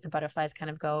other, I feel like the butterflies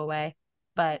kind of go away.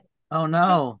 But Oh hey,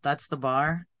 no, that's the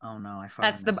bar. Oh no, I farted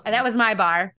that's in the that sink. was my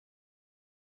bar.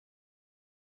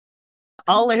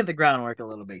 I'll lay the groundwork a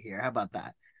little bit here. How about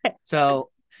that? So,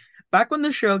 back when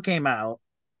the show came out,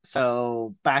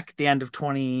 so back at the end of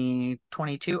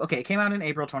 2022. Okay, it came out in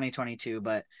April 2022,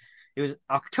 but it was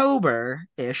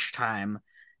October-ish time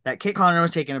that Kit Connor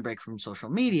was taking a break from social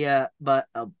media, but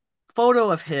a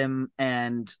photo of him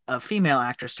and a female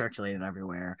actress circulated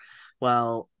everywhere.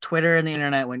 Well, Twitter and the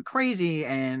internet went crazy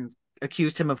and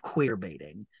accused him of queer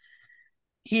baiting.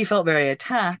 He felt very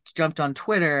attacked, jumped on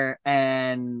Twitter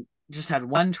and just had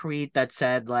one tweet that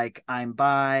said, like, I'm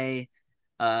bi.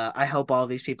 I hope all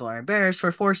these people are embarrassed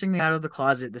for forcing me out of the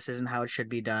closet. This isn't how it should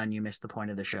be done. You missed the point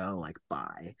of the show. Like,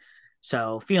 bye.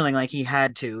 So feeling like he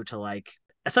had to like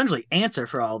essentially answer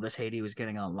for all this hate he was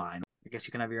getting online. I guess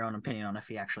you can have your own opinion on if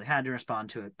he actually had to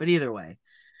respond to it, but either way.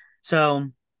 So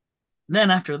then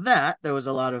after that, there was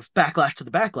a lot of backlash to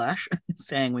the backlash,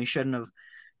 saying we shouldn't have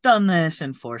done this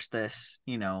and forced this,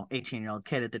 18-year-old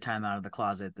kid at the time out of the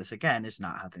closet. This again is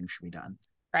not how things should be done.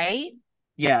 Right?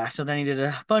 Yeah, so then he did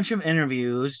a bunch of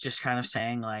interviews just kind of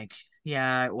saying like,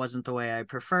 yeah, it wasn't the way I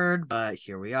preferred, but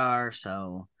here we are.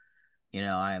 So,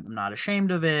 I'm not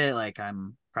ashamed of it. Like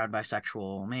I'm proud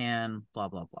bisexual man, blah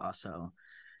blah blah. So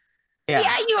Yeah.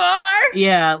 Yeah, you are.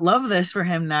 Yeah, love this for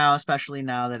him now, especially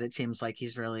now that it seems like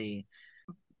he's really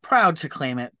proud to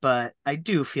claim it, but I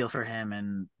do feel for him,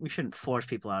 and we shouldn't force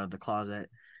people out of the closet,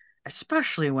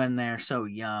 especially when they're so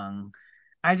young.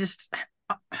 I just,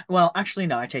 well, actually,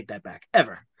 no, I take that back.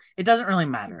 Ever. It doesn't really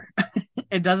matter.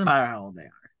 It doesn't matter how old they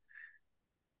are.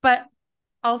 But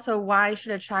also, why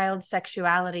should a child's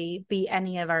sexuality be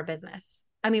any of our business?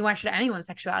 I mean, why should anyone's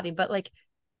sexuality? But like,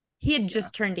 he had Yeah.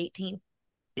 just turned 18.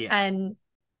 Yeah. And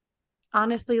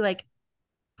honestly, like,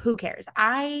 who cares?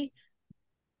 I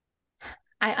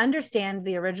understand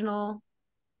the original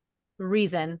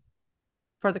reason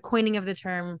for the coining of the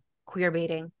term queer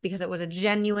baiting because it was a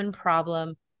genuine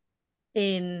problem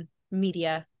in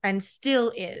media and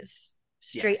still is.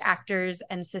 Straight Yes. actors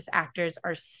and cis actors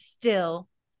are still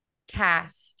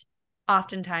cast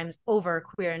oftentimes over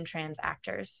queer and trans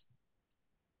actors.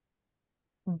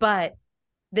 But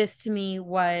this to me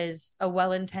was a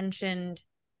well-intentioned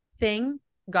thing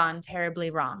gone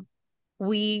terribly wrong.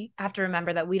 We have to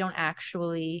remember that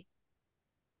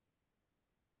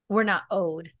we're not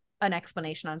owed an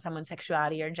explanation on someone's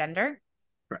sexuality or gender.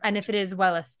 And if Correct. it is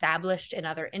well established in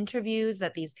other interviews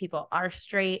that these people are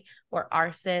straight or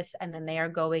are cis, and then they are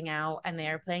going out and they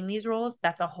are playing these roles,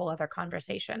 that's a whole other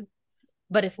conversation.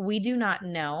 But if we do not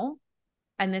know,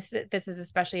 and this is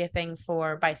especially a thing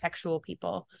for bisexual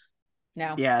people,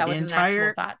 no, Yeah, that the wasn't an actual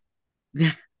entire thought.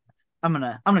 I'm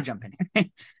gonna jump in here.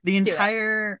 the Do it.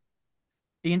 entire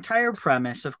the entire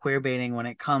premise of queer baiting when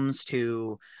it comes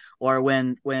to, or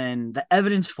when the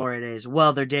evidence for it is,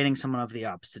 well, they're dating someone of the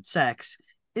opposite sex,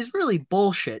 is really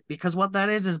bullshit, because what that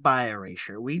is bi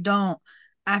erasure. We don't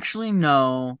actually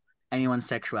know anyone's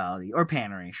sexuality, or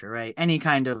pan erasure, right? Any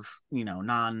kind of,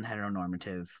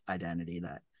 non-heteronormative identity.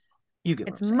 That, you get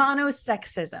what It's I'm saying.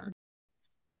 monosexism.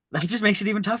 That just makes it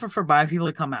even tougher for bi people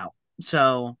to come out.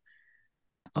 So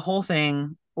the whole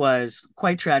thing was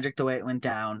quite tragic the way it went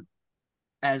down.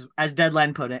 As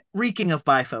Deadline put it, reeking of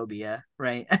biphobia,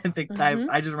 right? I think Mm-hmm.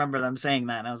 I just remember them saying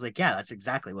that, and I was like, yeah, that's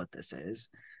exactly what this is.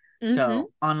 Mm-hmm.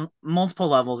 So on multiple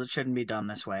levels, it shouldn't be done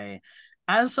this way.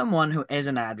 As someone who is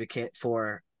an advocate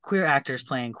for queer actors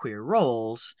playing queer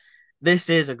roles, this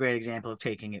is a great example of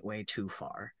taking it way too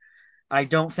far. I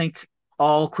don't think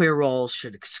all queer roles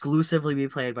should exclusively be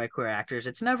played by queer actors.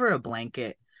 It's never a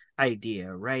blanket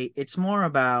idea, right? It's more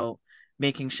about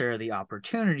making sure the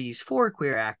opportunities for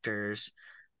queer actors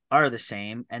are the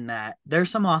same, and that there's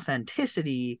some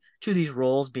authenticity to these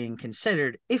roles being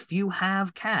considered if you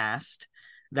have cast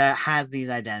that has these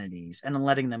identities, and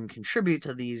letting them contribute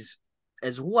to these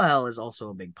as well is also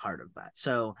a big part of that.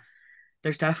 So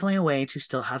there's definitely a way to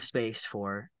still have space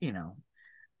for,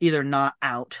 either not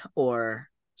out or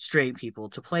straight people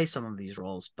to play some of these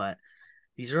roles, but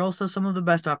these are also some of the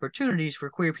best opportunities for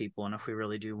queer people. And if we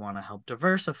really do want to help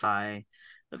diversify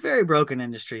the very broken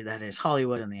industry that is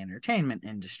Hollywood and the entertainment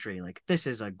industry, like, this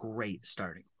is a great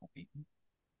starting point.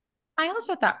 I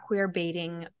also thought queer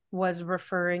baiting was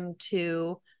referring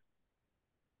to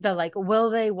the like, will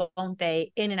they, won't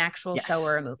they in an actual show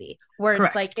or Yes, a movie, where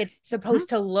it's like correct. it's Mhm. supposed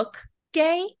to look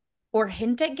gay or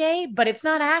hint at gay, but it's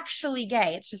not actually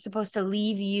gay. It's just supposed to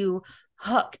leave you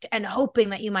hooked and hoping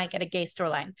that you might get a gay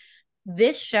storyline.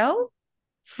 This show,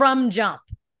 from jump,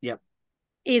 Yep,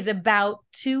 is about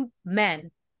two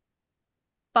men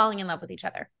falling in love with each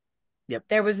other. yep,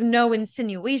 There was no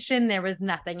insinuation. There was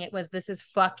nothing. It was, this is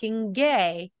fucking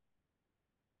gay.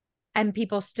 And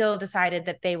people still decided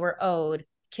that they were owed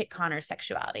Kit Connor's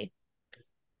sexuality.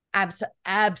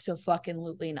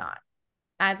 Absolutely not.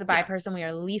 As a bi yeah, person, we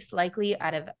are least likely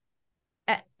out of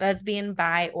lesbian,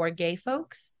 bi, or gay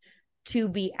folks to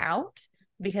be out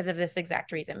because of this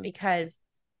exact reason, because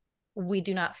we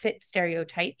do not fit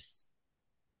stereotypes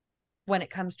when it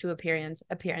comes to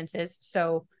appearances.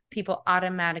 So people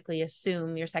automatically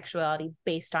assume your sexuality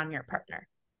based on your partner.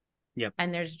 yep,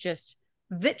 And there's just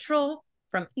vitriol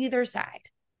from either side.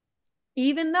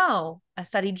 Even though a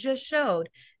study just showed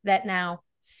that now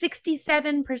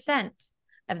 67%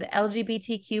 of the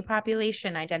LGBTQ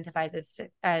population identifies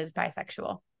as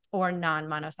bisexual or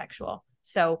non-monosexual.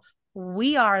 So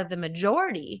we are the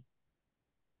majority,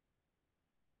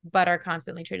 but are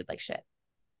constantly treated like shit.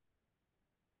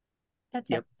 That's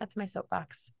it. yep. That's my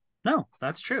soapbox. No,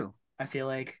 that's true. I feel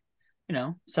like,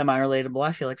 semi relatable.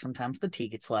 I feel like sometimes the T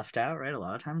gets left out, right? A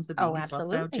lot of times the B Oh, gets left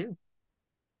out absolutely. too.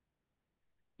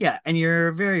 Yeah, and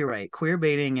you're very right. Queer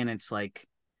baiting and its like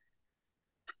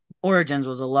origins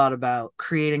was a lot about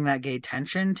creating that gay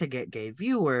tension to get gay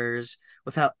viewers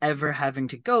without ever having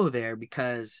to go there,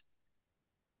 because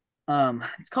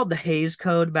It's called the Hays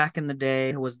Code. Back in the day,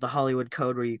 it was the Hollywood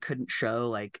code where you couldn't show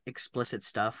like explicit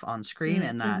stuff on screen,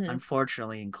 and that Mm-hmm.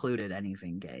 unfortunately included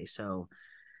anything gay. So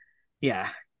yeah,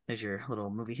 there's your little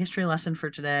movie history lesson for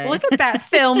today. Look at that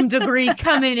film degree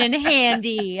coming in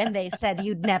handy. And they said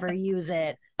you'd never use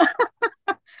it.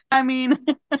 I mean,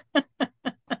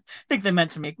 I think they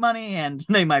meant to make money, and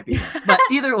they might be right. But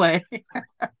either way,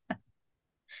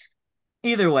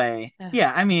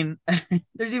 yeah. I mean,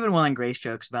 there's even Will and Grace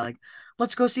jokes about like,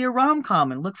 let's go see a rom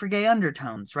com and look for gay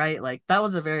undertones, right? Like that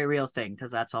was a very real thing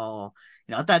because that's all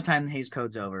at that time the Hays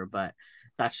Code's over, but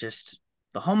that's just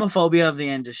the homophobia of the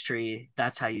industry.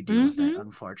 That's how you deal with it, Mm-hmm.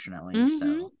 unfortunately. Mm-hmm.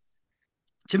 So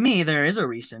to me, there is a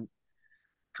recent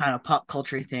kind of pop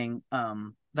culture thing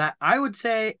that I would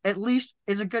say at least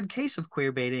is a good case of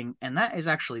queer baiting, and that is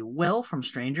actually Will from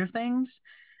Stranger Things.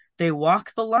 They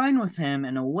walk the line with him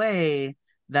in a way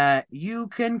that you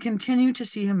can continue to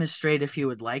see him as straight if you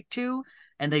would like to,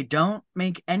 and they don't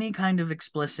make any kind of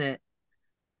explicit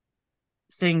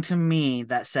thing to me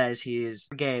that says he is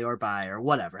gay or bi or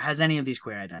whatever, has any of these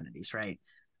queer identities, right?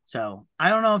 So I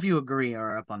don't know if you agree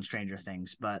or are up on Stranger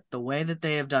Things, but the way that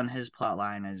they have done his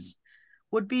plotline is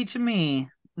would be to me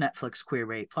Netflix queer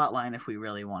bait plotline if we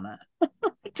really want to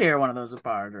tear one of those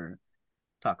apart or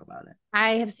talk about it.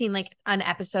 I have seen like an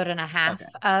episode and a half Okay.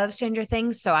 of Stranger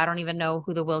Things, so I don't even know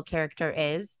who the Will character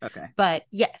is. Okay. But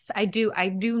yes, I do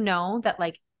know that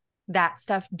like that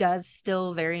stuff does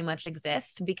still very much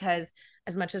exist because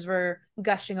as much as we're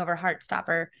gushing over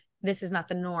Heartstopper, this is not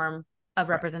the norm of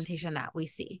Correct. representation that we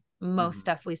see. Most Mm-hmm.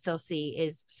 stuff we still see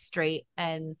is straight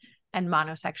and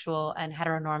monosexual and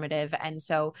heteronormative, and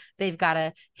so they've got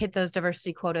to hit those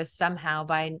diversity quotas somehow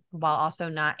by while also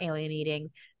not alienating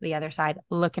the other side.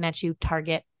 Looking at you,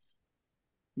 Target.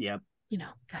 Yep.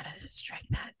 Gotta strike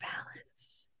that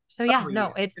balance. So Oh yeah, yeah.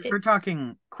 no, it's If we're it's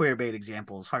talking queer bait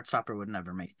examples, Heartstopper would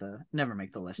never make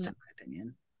the list no, in my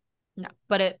opinion. no,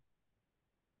 but it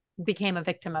became a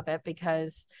victim of it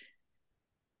because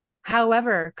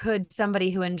however could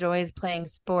somebody who enjoys playing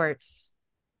sports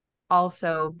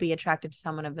also be attracted to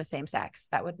someone of the same sex?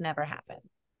 That would never happen.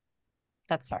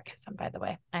 That's sarcasm, by the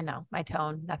way. I know my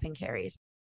tone, nothing carries.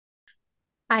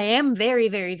 I am very,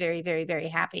 very, very, very, very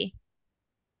happy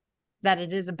that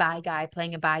it is a bi guy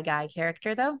playing a bi guy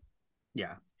character, though,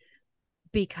 Yeah.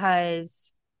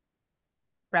 because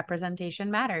representation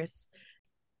matters.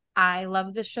 I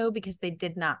love the show because they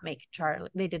did not make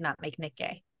Nick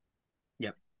gay.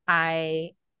 Yep.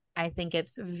 I I think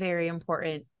it's very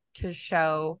important to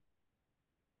show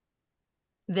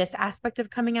this aspect of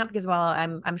coming out because while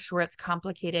I'm sure it's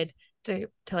complicated to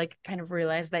like kind of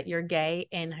realize that you're gay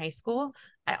in high school,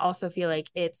 I also feel like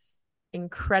it's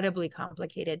incredibly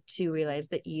complicated to realize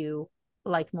that you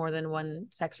like more than one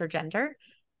sex or gender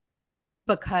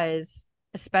because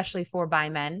especially for bi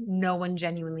men, no one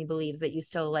genuinely believes that you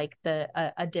still like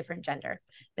a different gender.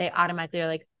 They automatically are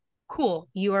like, cool,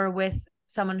 you are with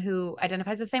someone who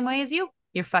identifies the same way as you,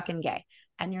 you're fucking gay.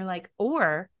 And you're like,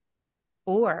 or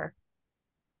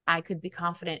I could be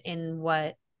confident in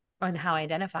what on how I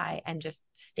identify and just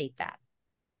state that.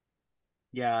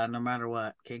 Yeah, no matter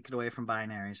what. Can't get away from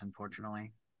binaries,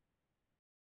 unfortunately.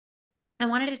 I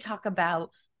wanted to talk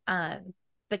about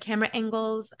the camera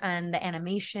angles and the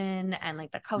animation and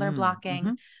like the color Mm-hmm.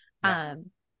 blocking. Yeah. Um,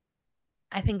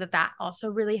 I think that that also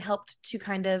really helped to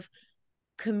kind of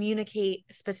communicate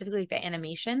specifically the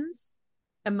animations,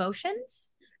 emotions,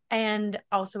 and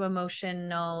also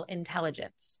emotional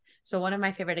intelligence. So, one of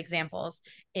my favorite examples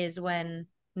is when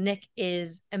Nick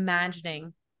is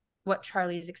imagining what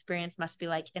Charlie's experience must be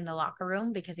like in the locker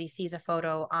room because he sees a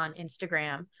photo on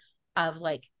Instagram of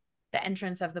like the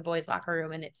entrance of the boys' locker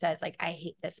room and it says, like, I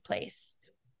hate this place.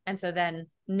 And so then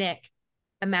Nick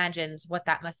imagines what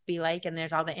that must be like and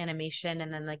there's all the animation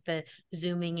and then like the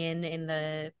zooming in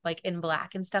the like in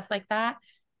black and stuff like that,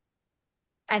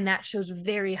 and that shows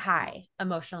very high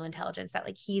emotional intelligence that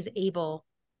like he's able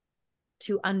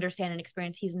to understand an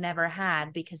experience he's never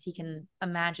had because he can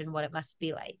imagine what it must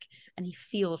be like and he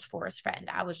feels for his friend.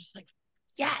 I was just like,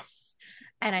 yes.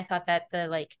 And I thought that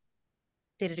they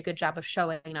did a good job of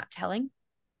showing, not telling.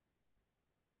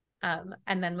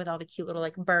 And then with all the cute little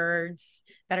like birds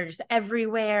that are just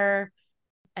everywhere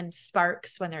and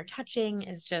sparks when they're touching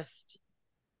is just,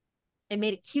 it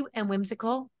made it cute and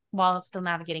whimsical while still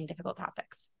navigating difficult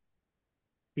topics.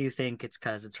 Do you think it's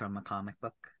because it's from a comic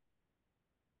book?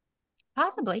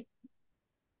 Possibly.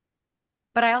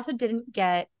 But I also didn't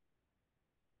get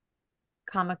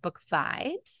comic book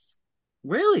vibes.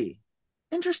 Really?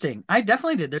 Interesting. I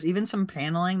definitely did. There's even some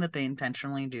paneling that they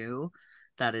intentionally do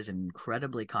that is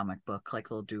incredibly comic book. Like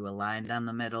they'll do a line down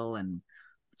the middle and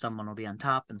someone will be on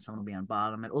top and someone will be on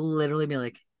bottom. It will literally be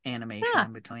like animation Yeah.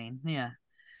 in between. Yeah.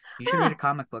 You should read Huh. a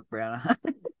comic book, Brianna.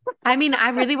 I mean, I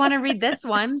really want to read this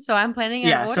one, so I'm planning on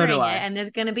Yeah, so do ordering it. I. And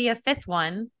there's going to be a fifth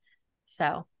one.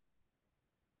 So,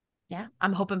 yeah,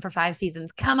 I'm hoping for 5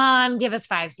 seasons. Come on, give us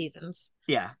 5 seasons.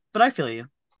 Yeah, but I feel you.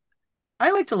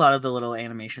 I liked a lot of the little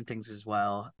animation things as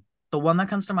well. The one that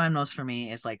comes to mind most for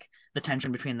me is like the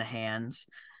tension between the hands,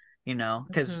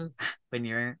 because Mhm. when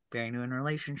you're very new in a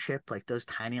relationship, like those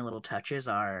tiny little touches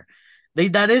are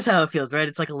that is how it feels, right?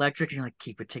 It's like electric, and you're like,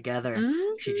 keep it together.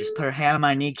 She just Mhm. put her hand on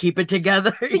my knee, keep it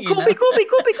together, Be cool, be cool, be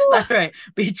cool, be cool. That's right.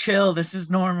 Be chill. This is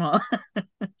normal.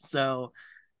 So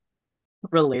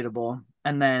relatable.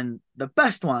 And then the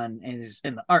best one is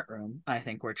in the art room, I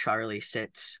think, where Charlie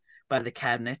sits by the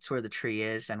cabinets where the tree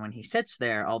is. And when he sits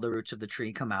there, all the roots of the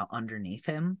tree come out underneath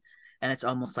him. And it's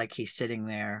almost like he's sitting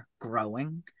there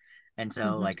growing. And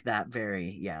so, Mhm. like that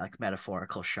very, yeah, like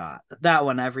metaphorical shot. That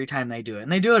one, every time they do it,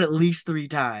 and they do it at least 3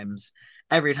 times.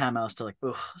 Every time I was still like,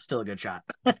 "Ugh, still a good shot."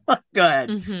 Go ahead,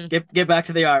 Mhm. get back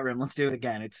to the art room. Let's do it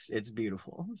again. It's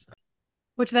beautiful. So,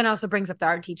 Which then also brings up the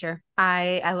art teacher.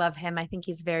 I love him. I think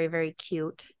he's very, very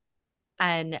cute.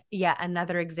 And yeah,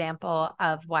 another example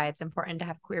of why it's important to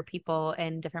have queer people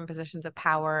in different positions of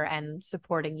power and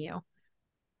supporting you.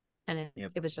 And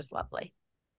yep. it was just lovely.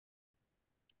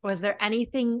 Was there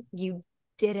anything you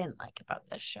didn't like about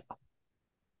this show?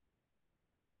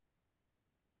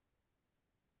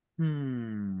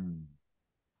 Hmm.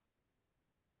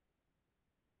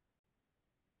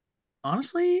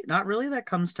 Honestly, not really that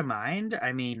comes to mind.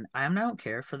 I mean, I don't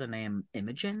care for the name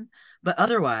Imogen, but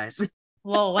otherwise,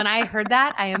 Well, when I heard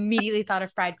that, I immediately thought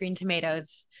of fried green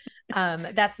tomatoes.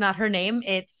 That's not her name.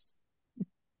 It's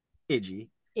Iggy.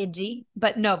 Iggy,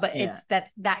 but no, but Yeah,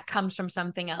 that comes from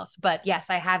something else. But yes,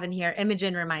 I have in here.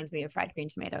 Imogen reminds me of fried green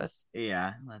tomatoes.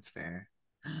 yeah, that's fair.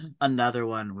 Another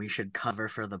one we should cover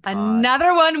for the pod.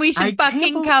 Another one we I should can't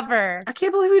fucking believe cover. I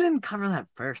can't believe we didn't cover that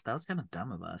first. That was kind of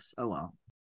dumb of us. Oh well.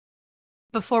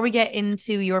 Before we get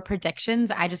into your predictions,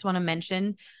 I just want to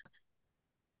mention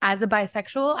as a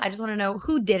bisexual, I just want to know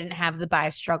who didn't have the bi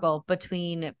struggle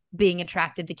between being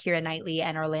attracted to Keira Knightley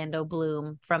and Orlando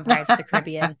Bloom from Pirates of the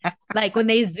Caribbean. Like when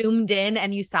they zoomed in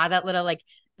and you saw that little like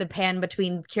the pan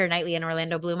between Keira Knightley and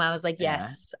Orlando Bloom, I was like, Yeah,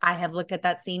 yes, I have looked at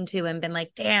that scene too and been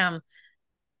like, damn,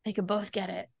 they could both get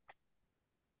it.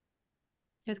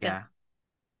 It was good. yeah.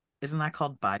 Isn't that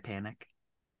called bi panic?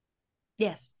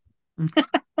 Yes.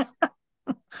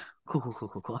 Cool, cool, cool,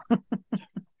 cool, cool.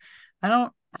 I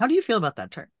don't. How do you feel about that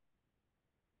term?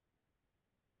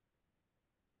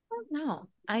 No,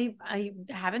 I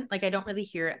haven't like I don't really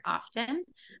hear it often.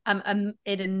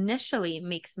 It initially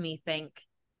makes me think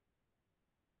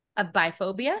of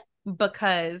biphobia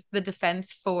because the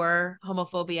defense for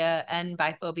homophobia and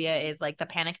biphobia is like the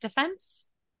panic defense.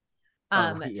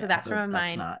 Oh So yeah, that's but where my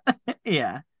that's mind not.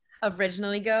 Yeah,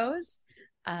 originally goes.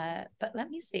 But let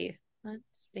me see. Let's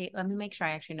see. Let me make sure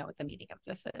I actually know what the meaning of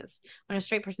this is. When a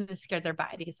straight person is scared they're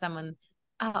bi because someone,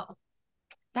 oh,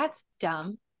 that's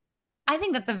dumb. I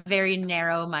think that's a very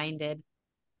narrow-minded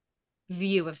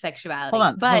view of hold sexuality. on,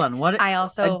 hold But on. What? I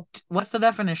also, What's the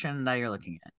definition that you're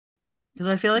looking at? Because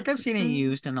I feel like I've seen it mm,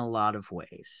 used in a lot of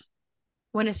ways.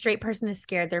 when a straight person is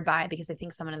scared they're bi because they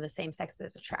think someone of the same sex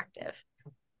is attractive.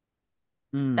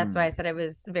 That's why I Hmm. said it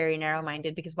was very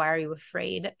narrow-minded because why are you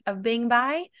afraid of being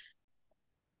bi?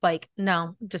 Like,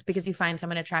 no, just because you find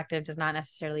someone attractive does not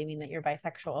necessarily mean that you're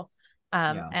bisexual.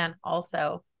 Yeah. And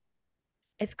also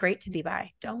it's great to be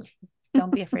bi. Don't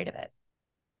be afraid of it.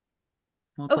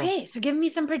 Well, cool. Okay, so give me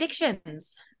some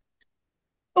predictions.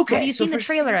 Have Okay, you so seen the for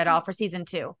trailer at season, all for season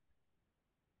 2?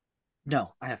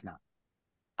 no, I have not.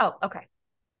 Oh, okay.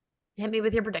 Hit me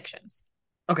with your predictions.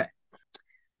 Okay,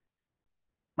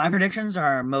 my predictions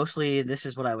are mostly this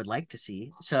is what I would like to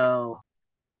see. So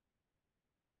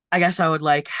I guess I would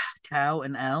like Tao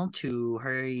and Elle to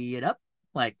hurry it up.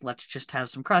 Like, let's just have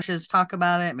some crushes, talk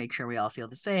about it, make sure we all feel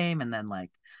the same, and then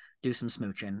like do some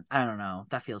smooching. I don't know.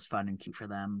 That feels fun and cute for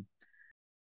them.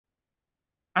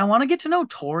 I want to get to know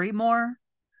Tori more,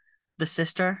 the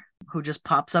sister who just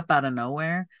pops up out of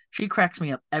nowhere. She cracks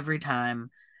me up every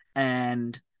time.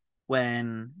 And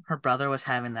when her brother was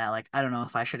having that, like, I don't know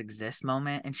if I should exist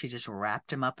moment, and she just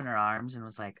wrapped him up in her arms and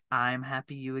was like, I'm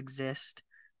happy you exist.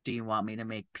 Do you want me to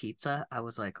make pizza? I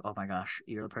was like, oh my gosh,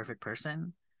 you're the perfect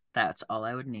person. That's all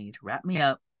I would need. Wrap me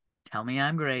up, tell me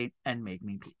I'm great, and make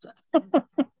me pizza.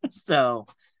 So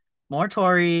more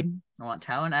Tori. I want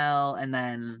Tao and Elle, and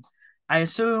then I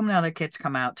assume now that Kit's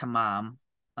come out to Mom,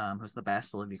 who's the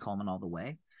best, Olivia Colman all the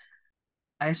way.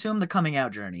 I assume the coming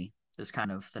out journey is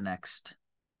kind of the next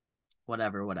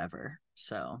whatever, whatever.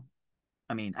 So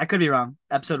I mean, I could be wrong.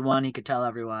 Episode 1, he could tell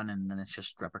everyone, and then it's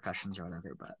just repercussions or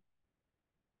whatever. But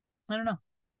I don't know.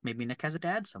 Maybe Nick has a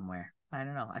dad somewhere. I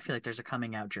don't know. I feel like there's a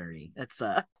coming out journey. It's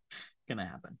gonna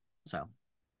happen. So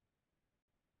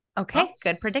Okay, thoughts?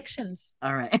 good predictions.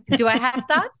 All right. Do I have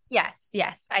thoughts?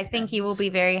 Yes. I think you will be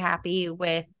Yes. very happy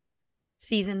with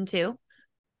season 2.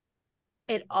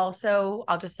 It also,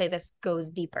 I'll just say this, goes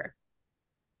deeper,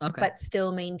 Okay. but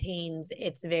still maintains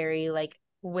its very like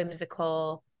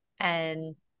whimsical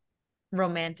and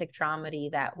romantic dramedy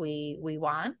that we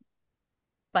want,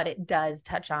 but it does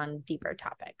touch on deeper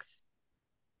topics.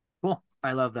 Cool.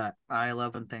 I love that. I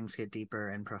love when things get deeper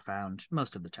and profound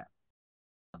most of the time.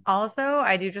 Also,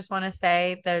 I do just want to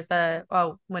say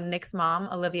when Nick's mom,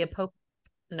 Olivia Pope,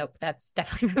 nope, that's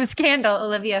definitely from a Scandal.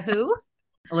 Olivia who?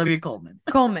 Olivia Colman.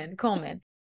 Coleman.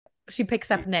 She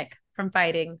picks up Nick from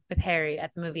fighting with Harry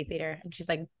at the movie theater. And she's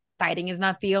like, fighting is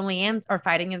not the only answer, or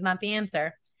fighting is not the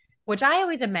answer, which I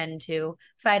always amend to.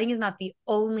 Fighting is not the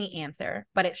only answer,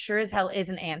 but it sure as hell is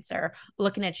an answer.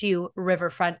 Looking at you,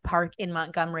 Riverfront Park in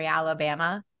Montgomery,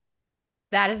 Alabama.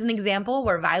 That is an example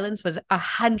where violence was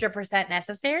 100%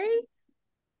 necessary.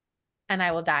 And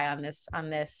I will die on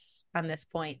this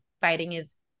point. Fighting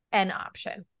is an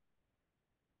option.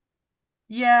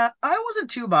 Yeah, I wasn't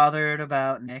too bothered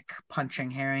about Nick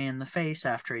punching Harry in the face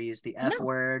after he used the F No.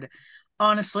 word.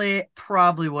 Honestly,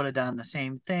 probably would have done the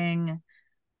same thing.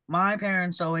 My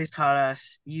parents always taught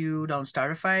us you don't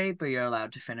start a fight, but you're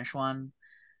allowed to finish one.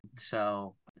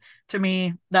 So to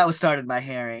me, that was started by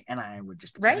Harry, and I would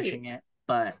just be Right. finishing it.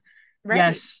 But Right.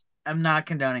 yes, I'm not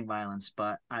condoning violence,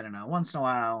 but I don't know. Once in a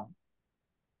while,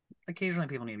 occasionally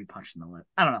people need to be punched in the lip.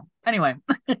 I don't know. Anyway,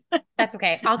 That's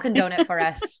okay. I'll condone it for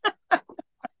us.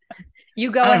 You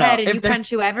I go don't ahead know and you punch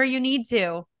whoever you need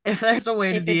to if there's a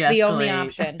way to if it's the only de-escalate.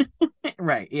 option.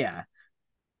 Right? Yeah.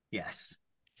 Yes.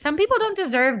 Some people don't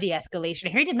deserve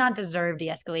de-escalation. Harry did not deserve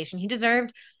de-escalation. He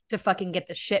deserved to fucking get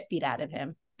the shit beat out of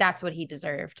him. That's what he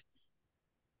deserved.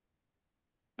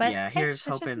 But Yeah, hey, here's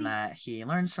that's just hoping me. that he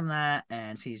learns from that.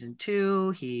 And season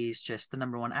 2, he's just the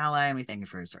number one ally, and we thank you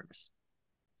for his service.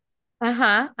 So when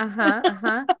Another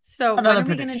are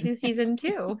we gonna prediction. do season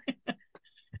 2?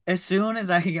 As soon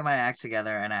as I can get my act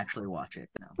together and actually watch it.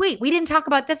 No. Wait, we didn't talk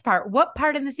about this part. What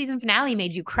part in the season finale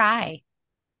made you cry?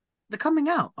 The coming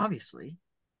out, obviously.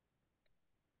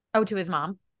 Oh, to his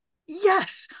mom.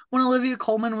 Yes, when Olivia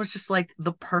Colman was just like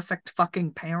the perfect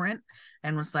fucking parent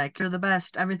and was like, "You're the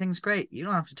best. Everything's great. You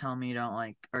don't have to tell me you don't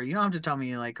like, or you don't have to tell me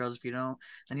you like girls if you don't."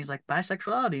 And he's like,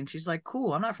 "Bisexuality," and she's like,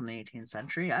 "Cool. I'm not from the 18th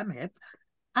century. I'm hip.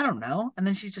 I don't know." And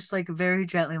then she's just like very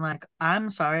gently like, "I'm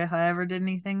sorry if I ever did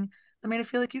anything that made it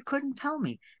feel like you couldn't tell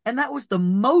me." And that was the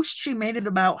most she made it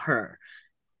about her.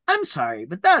 I'm sorry,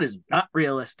 but that is not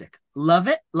realistic. Love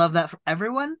it. Love that for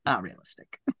everyone. Not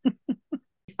realistic.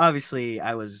 Obviously,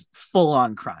 I was full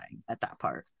on crying at that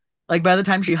part. Like by the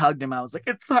time she hugged him, I was like,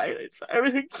 "It's fine. It's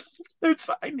everything. It's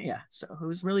fine." Yeah. So it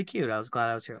was really cute. I was glad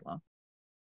I was here alone.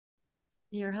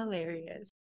 You're hilarious.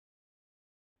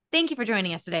 Thank you for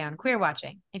joining us today on Queer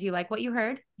Watching. If you like what you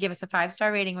heard, give us a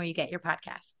 5-star rating where you get your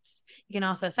podcasts. You can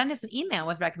also send us an email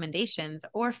with recommendations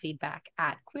or feedback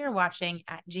at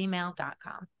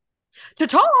queerwatching@gmail.com.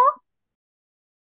 Ta-ta!